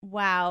PA?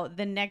 Wow.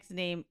 The next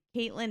name,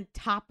 Caitlin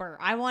Topper.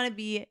 I want to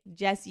be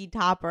Jessie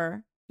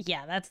Topper.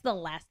 Yeah, that's the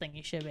last thing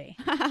you should be.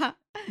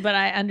 But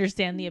I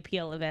understand the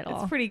appeal of it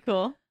all. It's pretty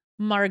cool.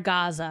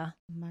 Margaza.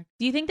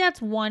 Do you think that's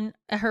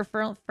her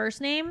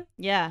first name?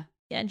 Yeah.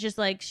 Yeah, just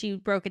like she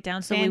broke it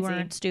down so Fancy. we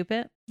weren't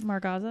stupid.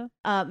 Margaza.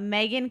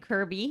 Megan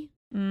Kirby.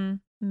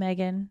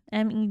 Megan.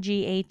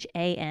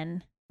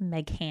 Meghan.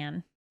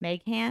 Meghan.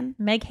 Meghan.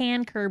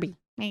 Meghan Kirby.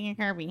 Megan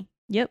Kirby.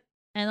 Yep.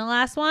 And the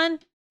last one.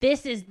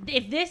 If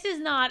this is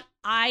not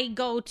I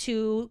go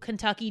to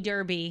Kentucky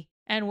Derby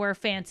and wear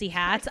fancy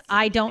hats,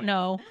 I don't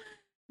know.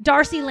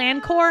 Darcy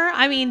Landcore.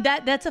 I mean,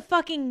 that's a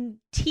fucking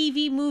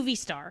TV movie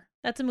star.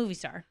 That's a movie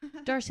star.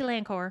 Darcy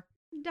Landcore.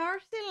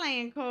 Darcy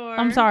Landcore.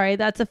 I'm sorry.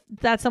 That's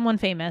someone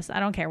famous. I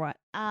don't care what.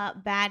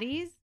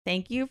 Baddies,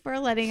 thank you for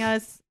letting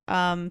us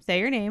say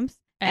your names.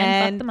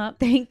 And fuck them up.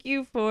 Thank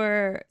you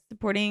for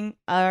supporting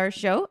our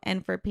show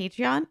and for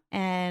Patreon.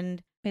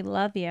 And We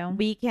love you.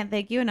 we can't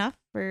thank you enough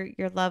for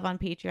your love on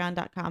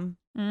patreon.com.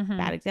 Mm-hmm.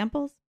 Bad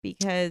examples,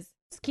 because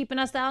It's keeping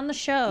us on the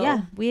show.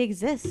 yeah, we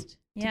exist to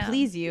Yeah.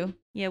 please you.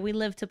 Yeah, we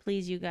live to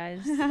please you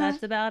guys.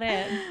 That's about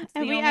it. It's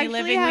And the we only actually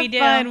living have we do.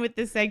 fun with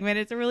this segment.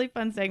 It's a really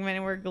fun segment,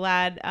 and we're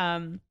glad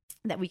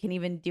that we can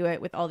even do it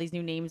with all these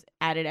new names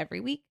added every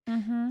week.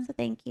 Mm-hmm. So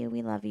thank you.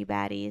 We love you,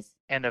 baddies.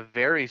 And a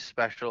very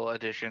special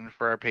addition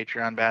for our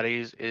Patreon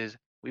baddies is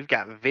we've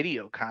got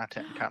video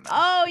content coming.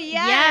 Oh,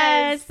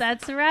 Yes,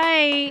 that's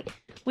right.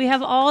 We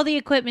have all the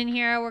equipment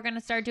here. We're going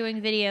to start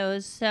doing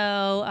videos.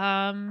 So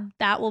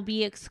that will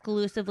be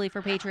exclusively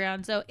for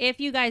Patreon. So if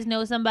you guys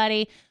know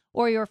somebody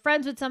or you're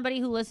friends with somebody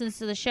who listens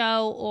to the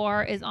show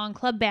or is on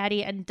Club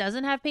Baddie and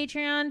doesn't have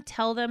Patreon,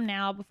 tell them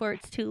now before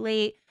it's too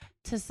late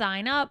to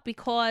sign up,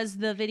 because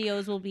the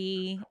videos will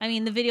be, I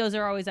mean, the videos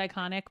are always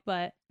iconic,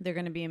 but They're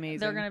going to be amazing.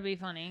 they're going to be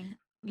funny.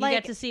 You Like,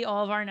 get to see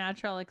all of our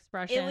natural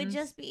expressions. It would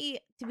just be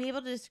to be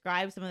able to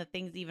describe some of the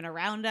things even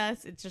around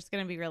us. It's just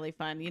going to be really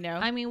fun, you know?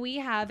 I mean, we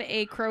have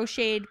a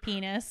crocheted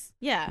penis,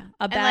 yeah.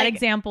 a And, Bad like,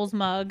 Examples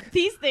mug.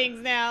 These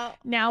things now.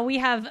 Now we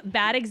have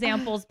Bad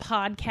Examples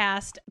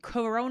podcast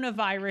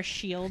coronavirus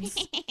shields.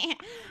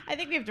 I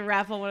think we have to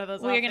raffle one of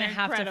those. We're off. gonna They're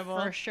have incredible.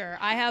 to for sure.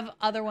 I have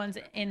other ones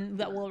in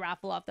that we'll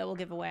raffle off that we'll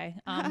give away.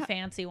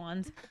 Fancy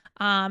ones.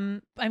 I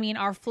mean,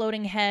 our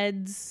floating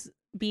heads,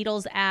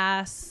 Beatles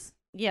ass.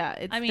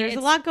 Yeah, I mean, there's a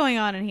it's- lot going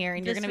on in here,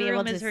 and you're this going to be able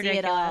room to is see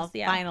it all ridiculous,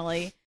 yeah.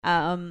 finally.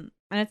 And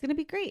it's going to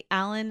be great.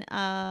 Alan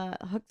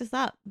hooked us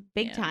up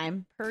big Yeah.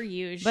 time. Per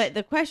usual. But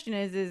the question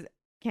is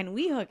can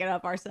we hook it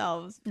up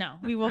ourselves? no,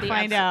 We will The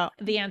find answer- out.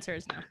 The answer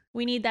is no.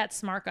 We need that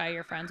smart guy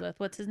you're friends with.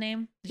 What's his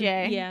name?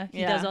 Jay. Yeah,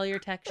 he Yeah. does all your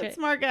tech That shit.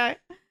 smart guy.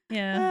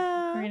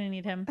 Yeah, we're gonna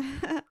need him.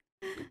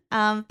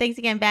 Thanks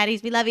again,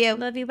 baddies. We love you.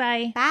 Love you.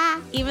 Bye.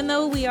 Bye. Even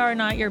though we are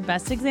not your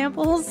best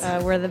examples,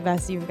 We're the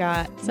best you've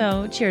got.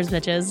 so cheers,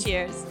 bitches.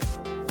 Cheers.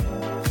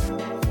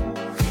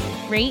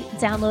 Rate,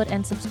 download,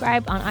 and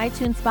subscribe on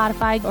iTunes,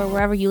 Spotify, or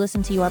wherever you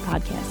listen to your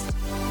podcast.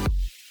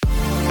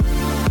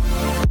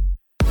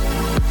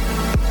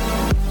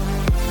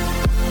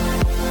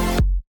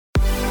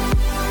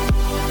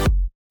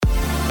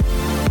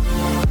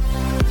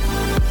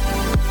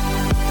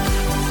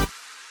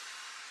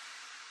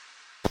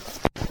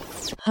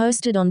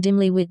 Hosted on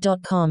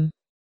dimlywit.com.